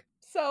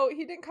 So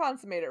he didn't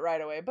consummate it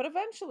right away, but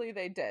eventually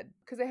they did,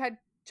 because they had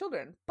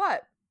children.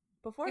 But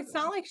before it's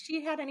not like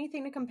she had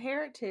anything to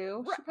compare it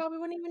to. Right. She probably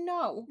wouldn't even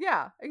know.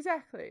 Yeah,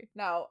 exactly.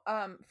 Now,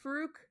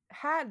 Farouk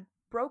had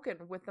broken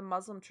with the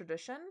Muslim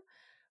tradition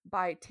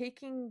by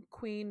taking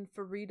Queen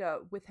Farida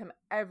with him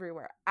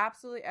everywhere.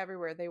 Absolutely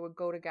everywhere they would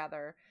go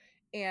together.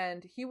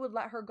 And he would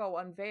let her go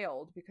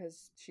unveiled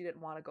because she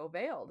didn't want to go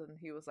veiled. And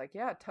he was like,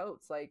 yeah,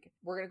 totes. Like,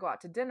 we're going to go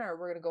out to dinner.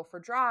 We're going to go for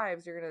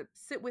drives. You're going to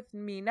sit with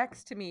me,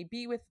 next to me,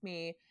 be with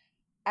me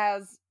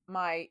as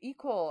my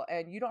equal,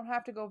 and you don't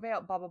have to go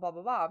veiled, blah, blah, blah,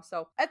 blah, blah.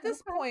 So at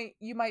this point,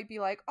 you might be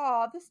like,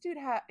 oh, this dude,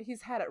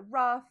 he's had it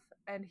rough.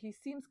 And he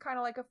seems kind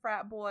of like a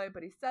frat boy,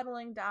 but he's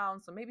settling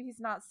down, so maybe he's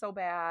not so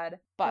bad.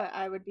 But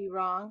I would be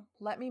wrong.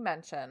 Let me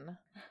mention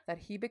that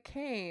he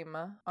became,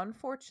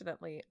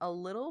 unfortunately, a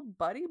little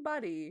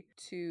buddy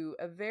to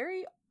a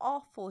very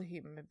awful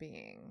human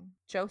being,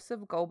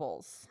 Joseph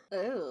Goebbels.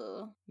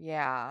 Ooh.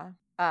 Yeah.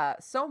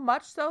 So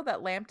much so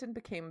that Lambton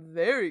became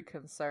very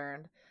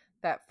concerned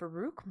that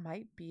Farouk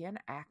might be an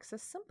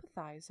Axis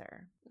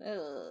sympathizer.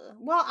 Ugh.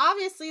 Well,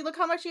 obviously, look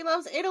how much he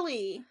loves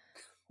Italy.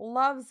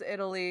 Loves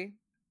Italy.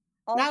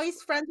 Also, now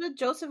he's friends with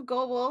Joseph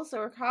Goebbels,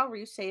 or however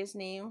you say his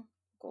name.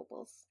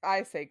 Goebbels.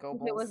 I say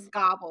Goebbels. If it was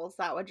Gobbles,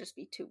 that would just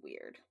be too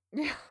weird.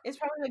 Yeah. It's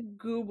probably like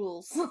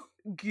Goebbels.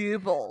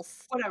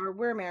 Goebbels. Whatever,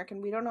 we're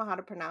American. We don't know how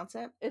to pronounce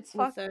it. It's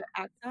with the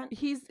accent.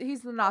 He's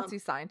the Nazi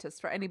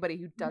scientist, for anybody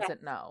who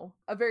doesn't know.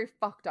 A very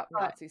fucked up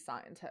Nazi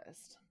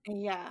scientist.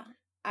 Yeah.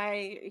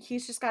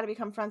 He's just got to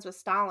become friends with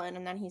Stalin,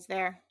 and then he's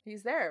there.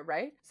 He's there,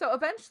 right? So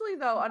eventually,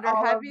 though, under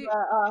all heavy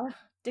of the,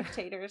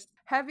 dictators,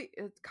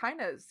 it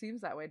kind of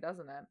seems that way,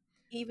 doesn't it?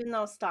 Even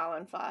though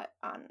Stalin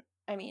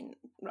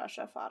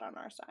Russia fought on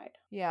our side.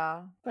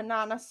 Yeah, but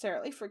not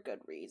necessarily for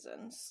good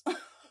reasons.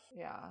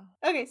 Yeah.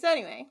 Okay, so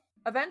anyway.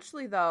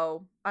 Eventually,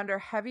 though, under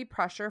heavy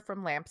pressure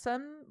from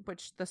Lamson,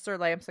 which the Sir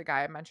Lamson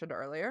guy I mentioned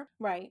earlier,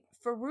 right,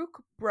 Farouk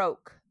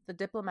broke the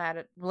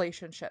diplomatic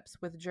relationships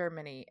with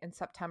Germany in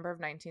September of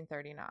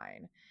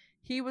 1939.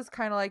 He was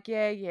kind of like,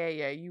 yeah,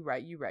 you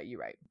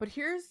right. But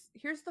here's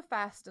the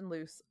fast and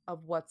loose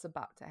of what's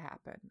about to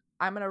happen.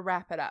 I'm going to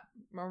wrap it up.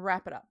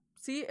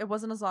 See, it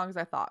wasn't as long as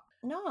I thought.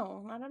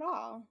 No, not at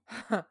all.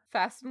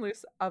 Fast and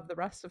loose of the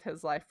rest of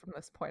his life from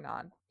this point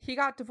on. He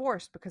got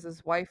divorced because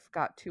his wife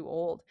got too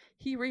old.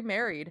 He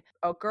remarried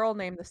a girl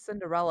named the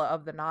Cinderella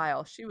of the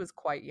Nile. She was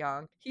quite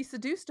young. He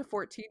seduced a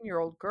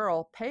 14-year-old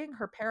girl, paying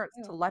her parents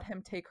to let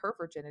him take her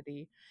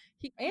virginity.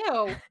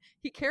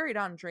 He carried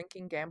on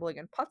drinking, gambling,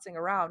 and putzing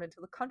around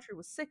until the country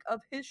was sick of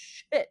his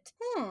shit.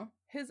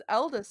 His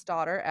eldest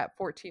daughter, at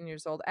 14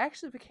 years old,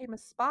 actually became a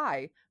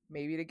spy,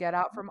 maybe to get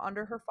out from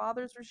under her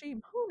father's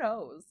regime. Who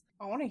knows?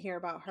 I want to hear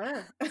about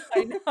her.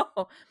 I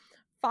know.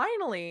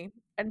 Finally,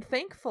 and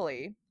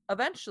thankfully,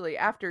 eventually,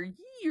 after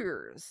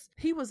years,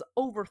 he was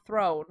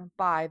overthrown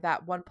by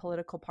that one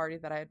political party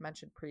that I had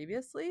mentioned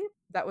previously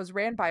that was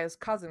ran by his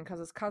cousin, because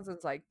his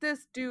cousin's like,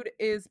 this dude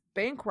is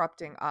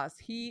bankrupting us.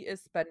 He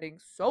is spending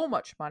so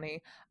much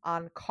money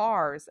on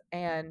cars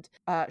and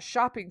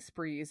shopping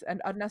sprees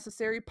and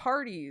unnecessary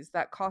parties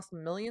that cost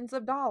millions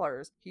of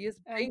dollars. He is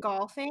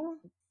golfing.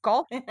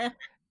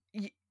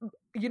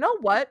 You know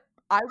what?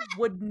 I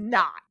would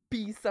not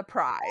be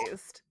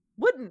surprised.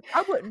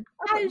 I wouldn't.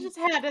 I just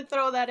had to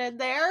throw that in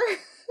there.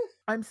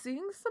 I'm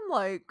seeing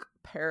some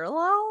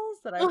parallels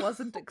that I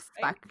wasn't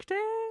expecting.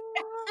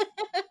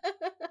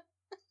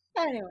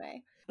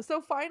 Anyway.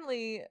 So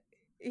finally,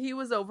 he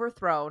was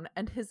overthrown,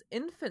 and his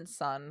infant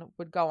son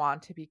would go on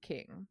to be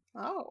king.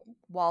 Oh.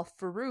 While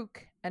Farouk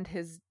and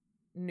his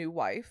new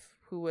wife,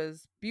 who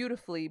was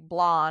beautifully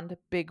blonde,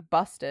 big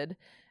busted,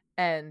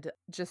 and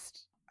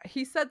just...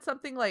 He said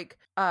something like,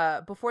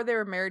 before they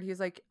were married,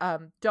 he's like,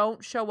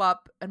 don't show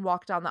up and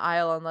walk down the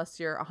aisle unless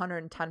you're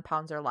 110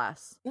 pounds or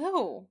less.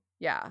 Oh.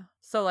 Yeah.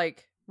 So,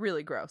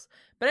 really gross.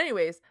 But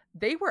anyways,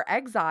 they were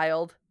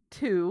exiled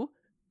to,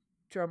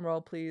 drum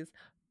roll please,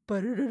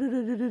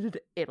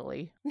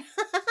 Italy.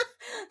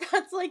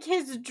 That's like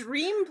his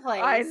dream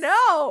place. I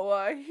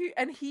know.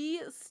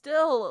 He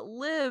still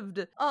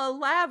lived a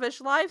lavish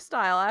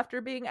lifestyle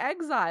after being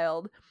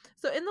exiled.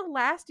 So in the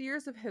last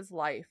years of his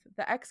life,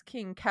 the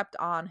ex-king kept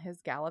on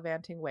his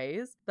gallivanting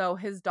ways, though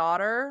his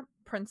daughter,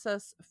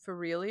 Princess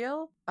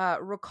Fiorello,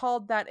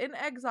 recalled that in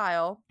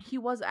exile, he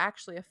was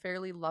actually a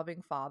fairly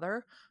loving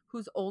father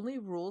whose only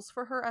rules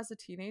for her as a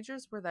teenager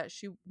were that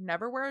she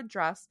never wear a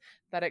dress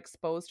that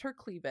exposed her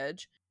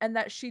cleavage and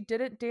that she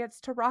didn't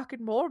dance to rock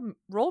and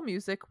roll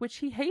music, which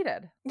he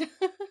hated.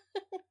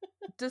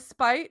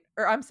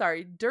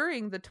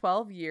 During the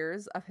 12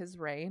 years of his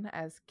reign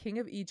as king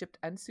of Egypt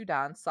and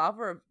Sudan,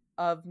 sovereign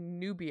of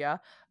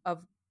Nubia,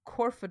 of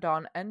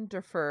Corfadon and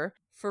Darfur,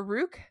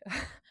 Farouk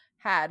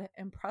had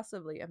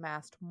impressively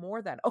amassed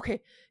more than...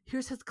 Okay,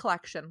 here's his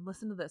collection.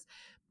 Listen to this.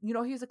 You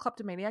know, he's a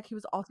kleptomaniac. He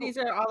was also... These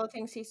are all the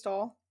things he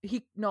stole?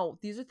 No,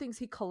 these are things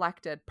he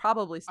collected.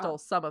 Probably stole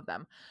some of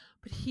them.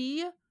 But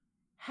he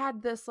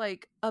had this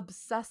like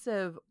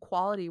obsessive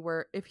quality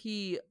where if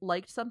he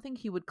liked something,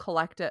 he would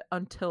collect it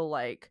until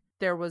like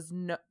there was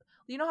no...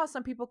 You know how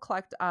some people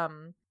collect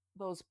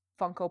those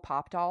Funko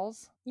Pop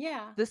dolls?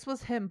 Yeah. This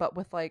was him, but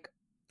with like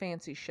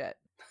fancy shit.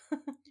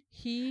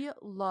 He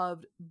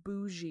loved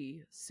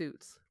bougie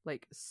suits,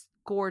 like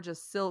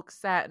gorgeous silk,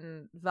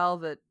 satin,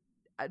 velvet,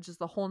 just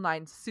the whole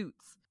 9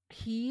 suits.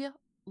 He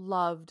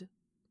loved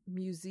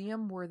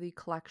museum-worthy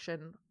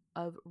collection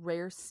of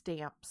rare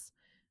stamps,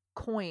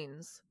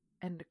 coins,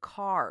 and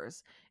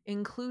cars,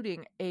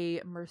 including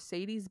a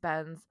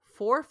Mercedes-Benz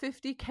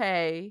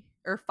 450K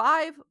or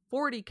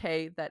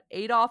 540K that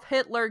Adolf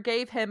Hitler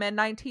gave him in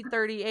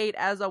 1938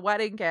 as a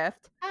wedding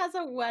gift. As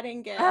a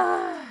wedding gift.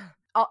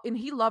 And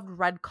he loved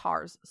red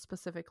cars,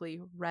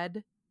 specifically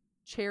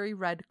cherry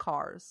red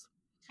cars.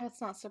 That's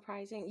not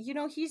surprising. You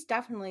know, he's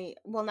definitely...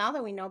 Well, now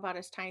that we know about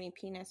his tiny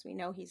penis, we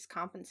know he's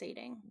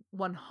compensating.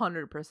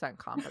 100%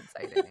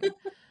 compensating.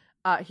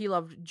 He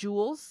loved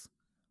jewels,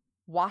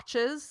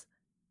 watches,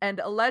 and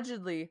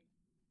allegedly,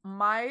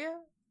 my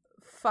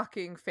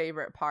fucking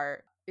favorite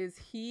part is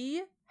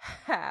he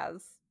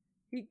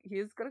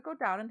is going to go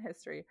down in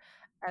history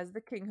as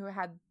the king who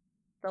had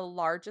the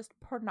largest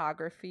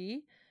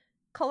pornography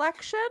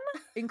collection,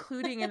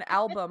 including an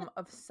album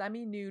of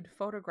semi-nude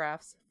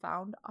photographs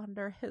found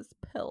under his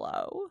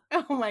pillow.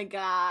 Oh my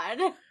god.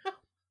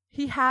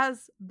 He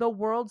has the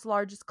world's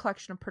largest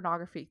collection of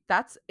pornography.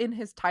 That's in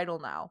his title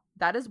now.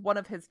 That is one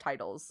of his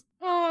titles.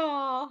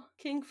 Oh,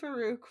 King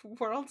Farouk,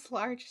 world's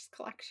largest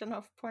collection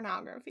of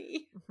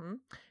pornography. Mm-hmm.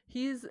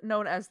 He's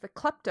known as the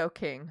Klepto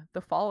King,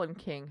 the Fallen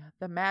King,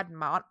 the Mad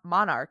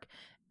Monarch,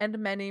 and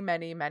many,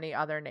 many, many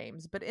other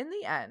names. But in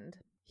the end,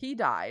 he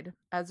died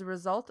as a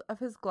result of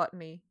his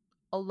gluttony,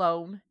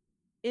 alone,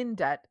 in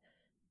debt,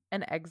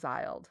 and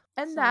exiled.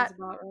 And that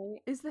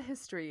is the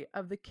history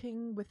of the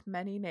king with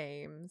many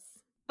names.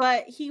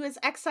 But he was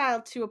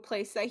exiled to a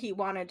place that he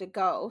wanted to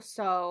go,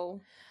 so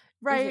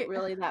right. Is it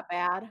really that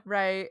bad?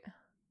 Right.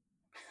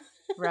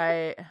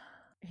 Right.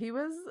 They're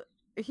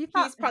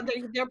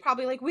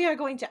probably like, we are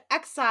going to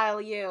exile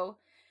you.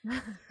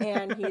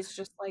 And he's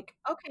just like,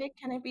 okay,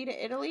 can I be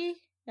to Italy?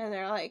 And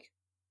they're like,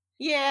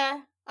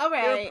 yeah, all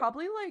right. They're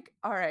probably like,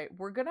 all right,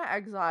 we're going to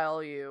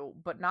exile you,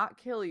 but not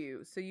kill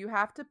you. So you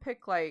have to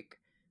pick like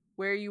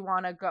where you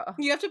want to go.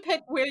 You have to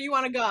pick where you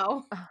want to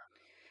go.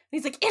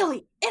 He's like,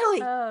 Italy.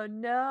 Oh,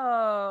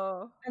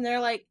 no. And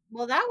they're like,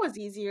 well, that was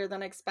easier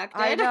than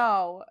expected. I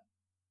know.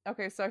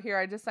 Okay, so here,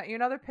 I just sent you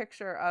another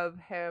picture of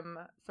him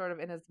sort of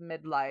in his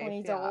midlife. When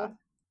he's old.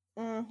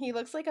 He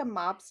looks like a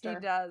mobster.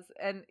 He does.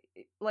 And,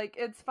 like,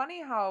 it's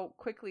funny how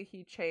quickly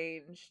he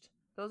changed.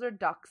 Those are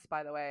ducks,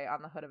 by the way,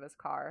 on the hood of his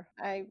car.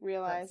 I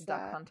realized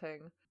that. Duck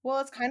hunting. Well,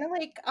 it's kind of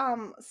like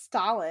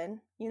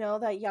Stalin. You know,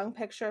 that young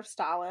picture of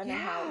Stalin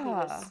and how he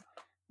was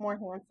more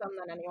handsome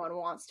than anyone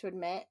wants to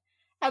admit.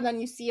 And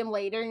then you see him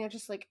later and you're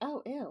just like,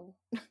 oh, ew.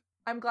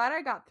 I'm glad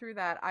I got through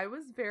that. I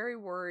was very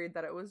worried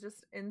that it was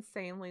just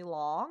insanely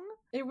long.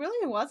 It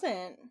really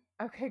wasn't.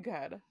 Okay,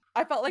 good.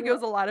 I felt like it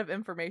was a lot of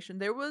information.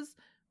 There was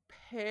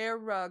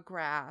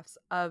paragraphs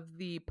of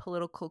the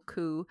political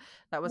coup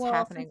that was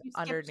happening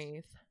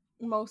underneath.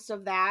 Most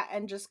of that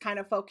and just kind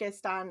of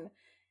focused on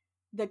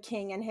the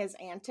king and his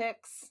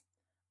antics.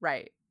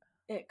 Right.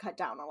 It cut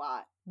down a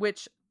lot.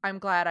 Which I'm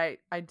glad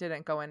I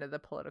didn't go into the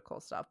political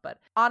stuff. But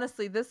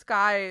honestly, this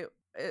guy...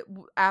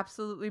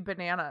 absolutely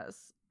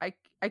bananas.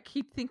 I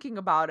keep thinking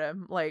about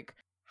him, like,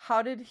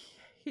 how did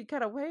he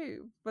get away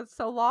with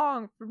so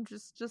long from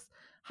just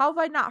how have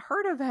I not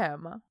heard of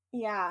him?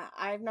 Yeah,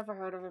 I've never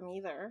heard of him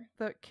either.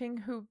 The king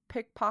who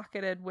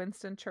pickpocketed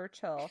Winston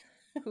Churchill,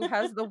 who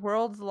has the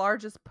world's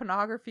largest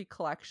pornography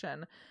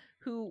collection,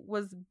 who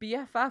was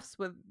BFFs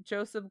with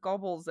Joseph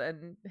Goebbels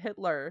and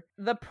Hitler,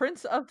 the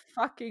Prince of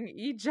fucking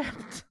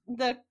Egypt.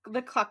 The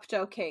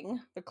Klepto King.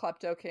 The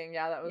Klepto King,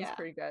 yeah, that was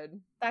pretty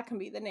good. That can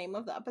be the name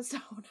of the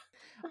episode.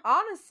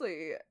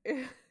 Honestly.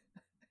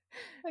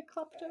 The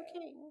Klepto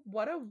King.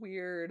 What a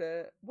weird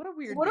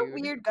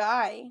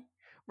guy.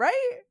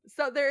 Right?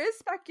 So there is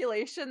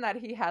speculation that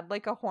he had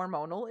like a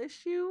hormonal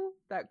issue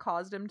that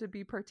caused him to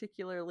be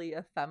particularly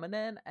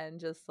effeminate and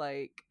just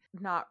like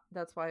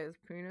that's why his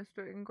penis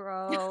didn't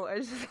grow.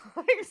 It's just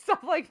like stuff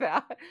like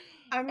that.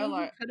 I mean,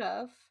 he could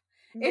have.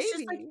 It's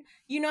just like,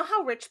 you know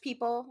how rich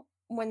people,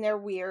 when they're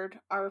weird,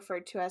 are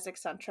referred to as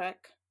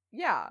eccentric?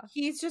 Yeah.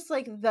 He's just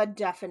like the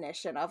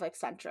definition of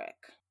eccentric.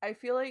 I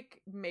feel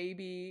like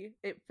maybe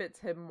it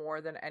fits him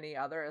more than any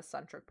other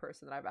eccentric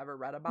person that I've ever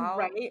read about.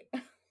 Right?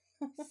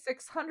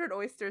 600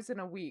 oysters in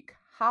a week.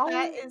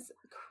 That is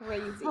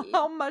crazy.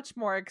 How much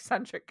more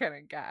eccentric can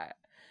it get?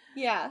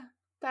 Yeah,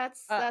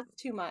 that's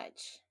too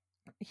much.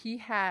 He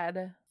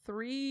had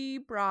 3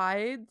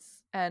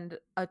 brides and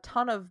a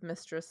ton of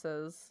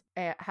mistresses,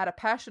 and had a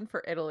passion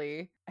for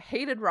Italy,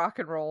 hated rock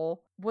and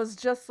roll, was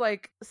just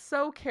like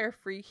so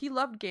carefree. He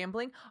loved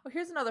gambling. Oh,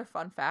 here's another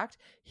fun fact.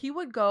 He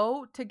would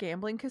go to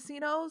gambling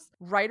casinos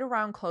right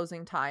around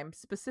closing time,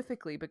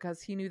 specifically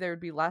because he knew there would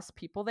be less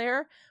people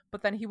there,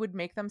 but then he would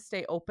make them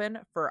stay open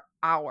for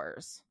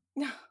hours.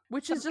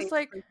 Which So is just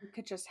like, basically, he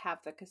could just have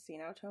the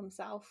casino to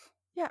himself.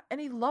 yeah, and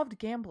he loved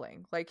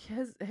gambling. Like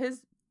his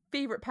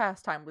favorite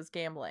pastime was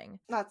gambling.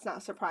 That's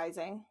not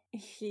surprising.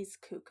 He's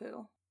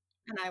cuckoo,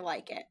 and I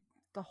like it.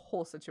 The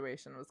whole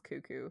situation was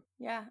cuckoo.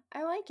 Yeah,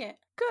 I like it.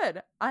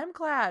 Good. I'm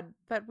glad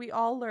that we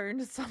all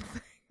learned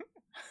something.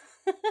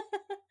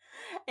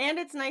 And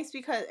it's nice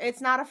because it's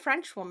not a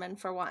French woman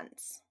for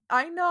once.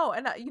 I know.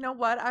 And you know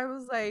what? I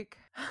was like,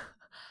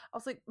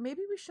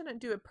 maybe we shouldn't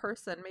do a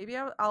person. Maybe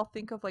I'll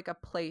think of like a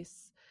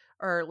place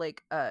or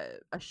like a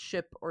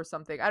ship or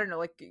something. I don't know,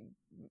 like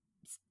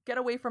get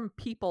away from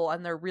people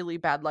and their really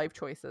bad life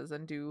choices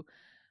and do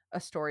a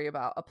story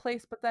about a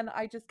place. But then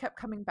I just kept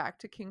coming back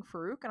to King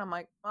Farouk and I'm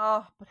like,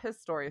 oh, but his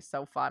story is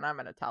so fun. I'm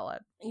going to tell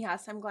it.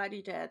 Yes, I'm glad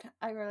you did.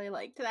 I really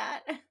liked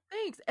that.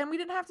 Thanks. And we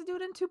didn't have to do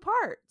it in 2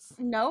 parts.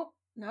 Nope.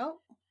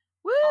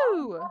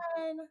 Woo!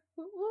 Okay,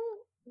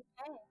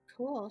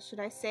 cool. Should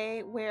I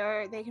say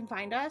where they can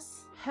find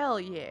us? Hell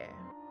yeah.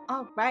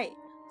 All right.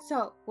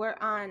 So we're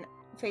on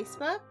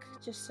Facebook.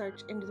 Just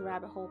search Into the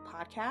Rabbit Hole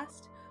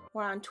Podcast.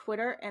 We're on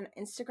Twitter and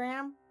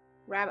Instagram,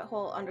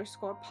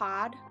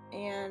 rabbithole_pod.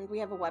 And we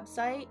have a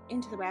website,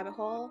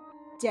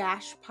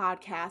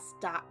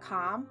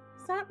 intotherabbithole-podcast.com.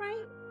 Is that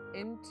right?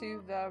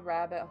 Into the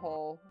rabbit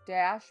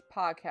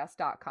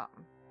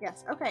hole-podcast.com.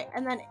 Yes. Okay.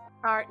 And then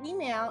our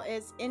email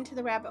is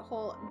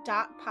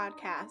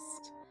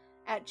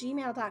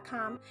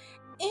intotherabbithole.podcast@gmail.com.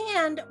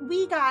 And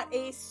we got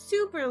a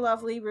super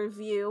lovely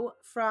review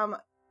from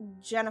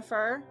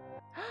Jennifer.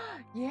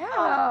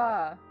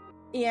 Yeah.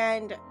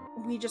 And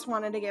we just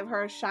wanted to give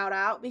her a shout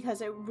out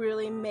because it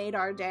really made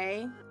our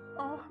day.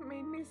 Oh, it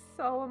made me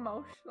so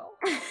emotional.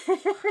 Which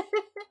has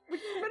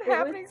been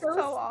happening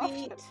so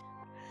often.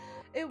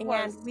 It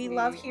was And we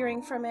love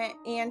hearing from it.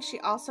 And she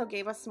also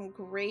gave us some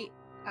great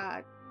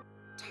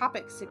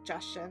topic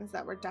suggestions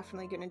that we're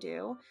definitely going to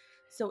do.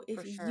 So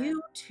if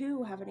you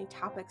too have any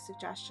topic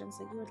suggestions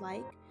that you would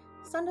like,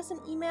 send us an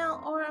email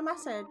or a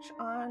message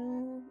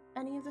on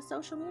any of the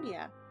social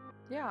media.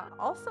 Yeah.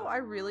 Also, I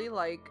really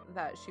like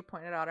that she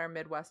pointed out our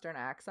Midwestern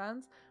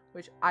accents,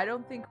 which I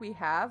don't think we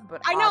have,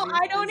 but I know,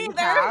 I don't obviously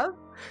we either. have.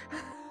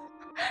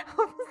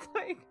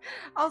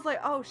 I was like,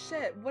 oh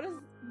shit, what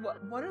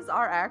does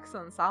our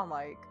accent sound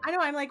like? I know,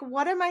 I'm like,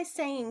 what am I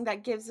saying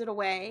that gives it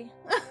away?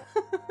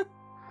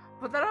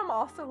 But then I'm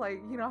also like,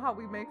 you know how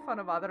we make fun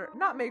of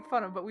not make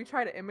fun of, but we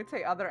try to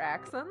imitate other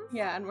accents?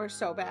 Yeah, and we're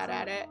so bad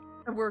at it.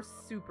 And we're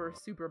super,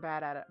 super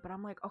bad at it. But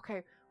I'm like,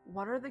 okay,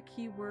 what are the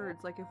key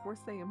words? Like if we're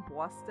saying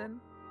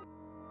Boston,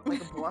 like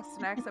a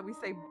Boston accent, we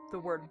say the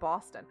word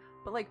Boston.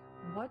 But like,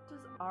 what does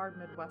our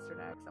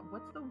Midwestern accent,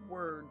 what's the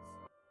words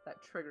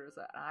that triggers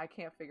it? And I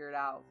can't figure it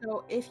out.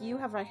 So if you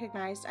have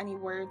recognized any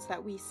words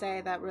that we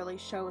say that really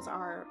shows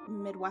our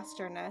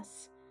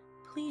Midwesternness,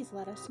 please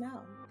let us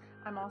know.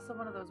 I'm also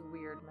one of those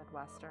weird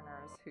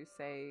Midwesterners who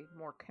say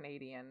more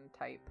Canadian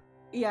type.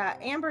 Yeah,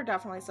 Amber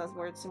definitely says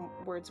words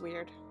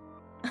weird.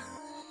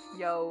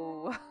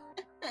 Yo,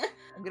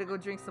 I'm gonna go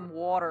drink some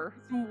water.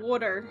 Some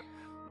water.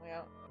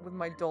 Yeah, with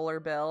my dollar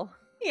bill.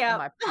 Yeah.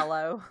 And my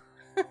pillow.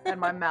 And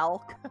my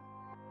milk.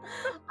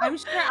 I'm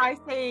sure I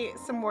say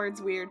some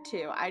words weird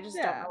too. I just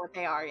don't know what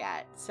they are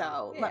yet.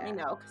 So let me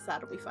know because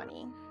that'll be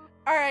funny.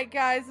 All right,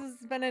 guys, this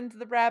has been Into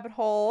the Rabbit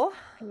Hole.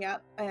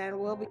 Yep, and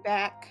we'll be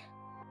back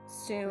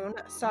soon.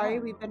 Sorry,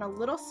 we've been a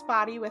little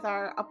spotty with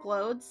our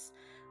uploads.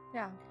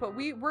 Yeah, but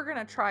we're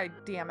gonna try,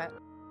 damn it.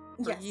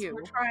 Yes,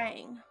 we're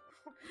trying.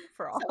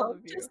 For all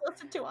of you. Just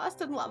listen to us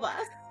and love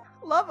us.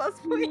 Love us,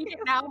 please. We need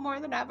it now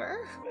more than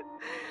ever.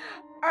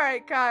 All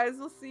right, guys,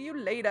 we'll see you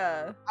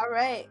later. All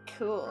right,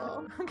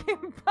 cool. Okay,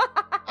 bye.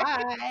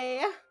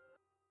 Bye.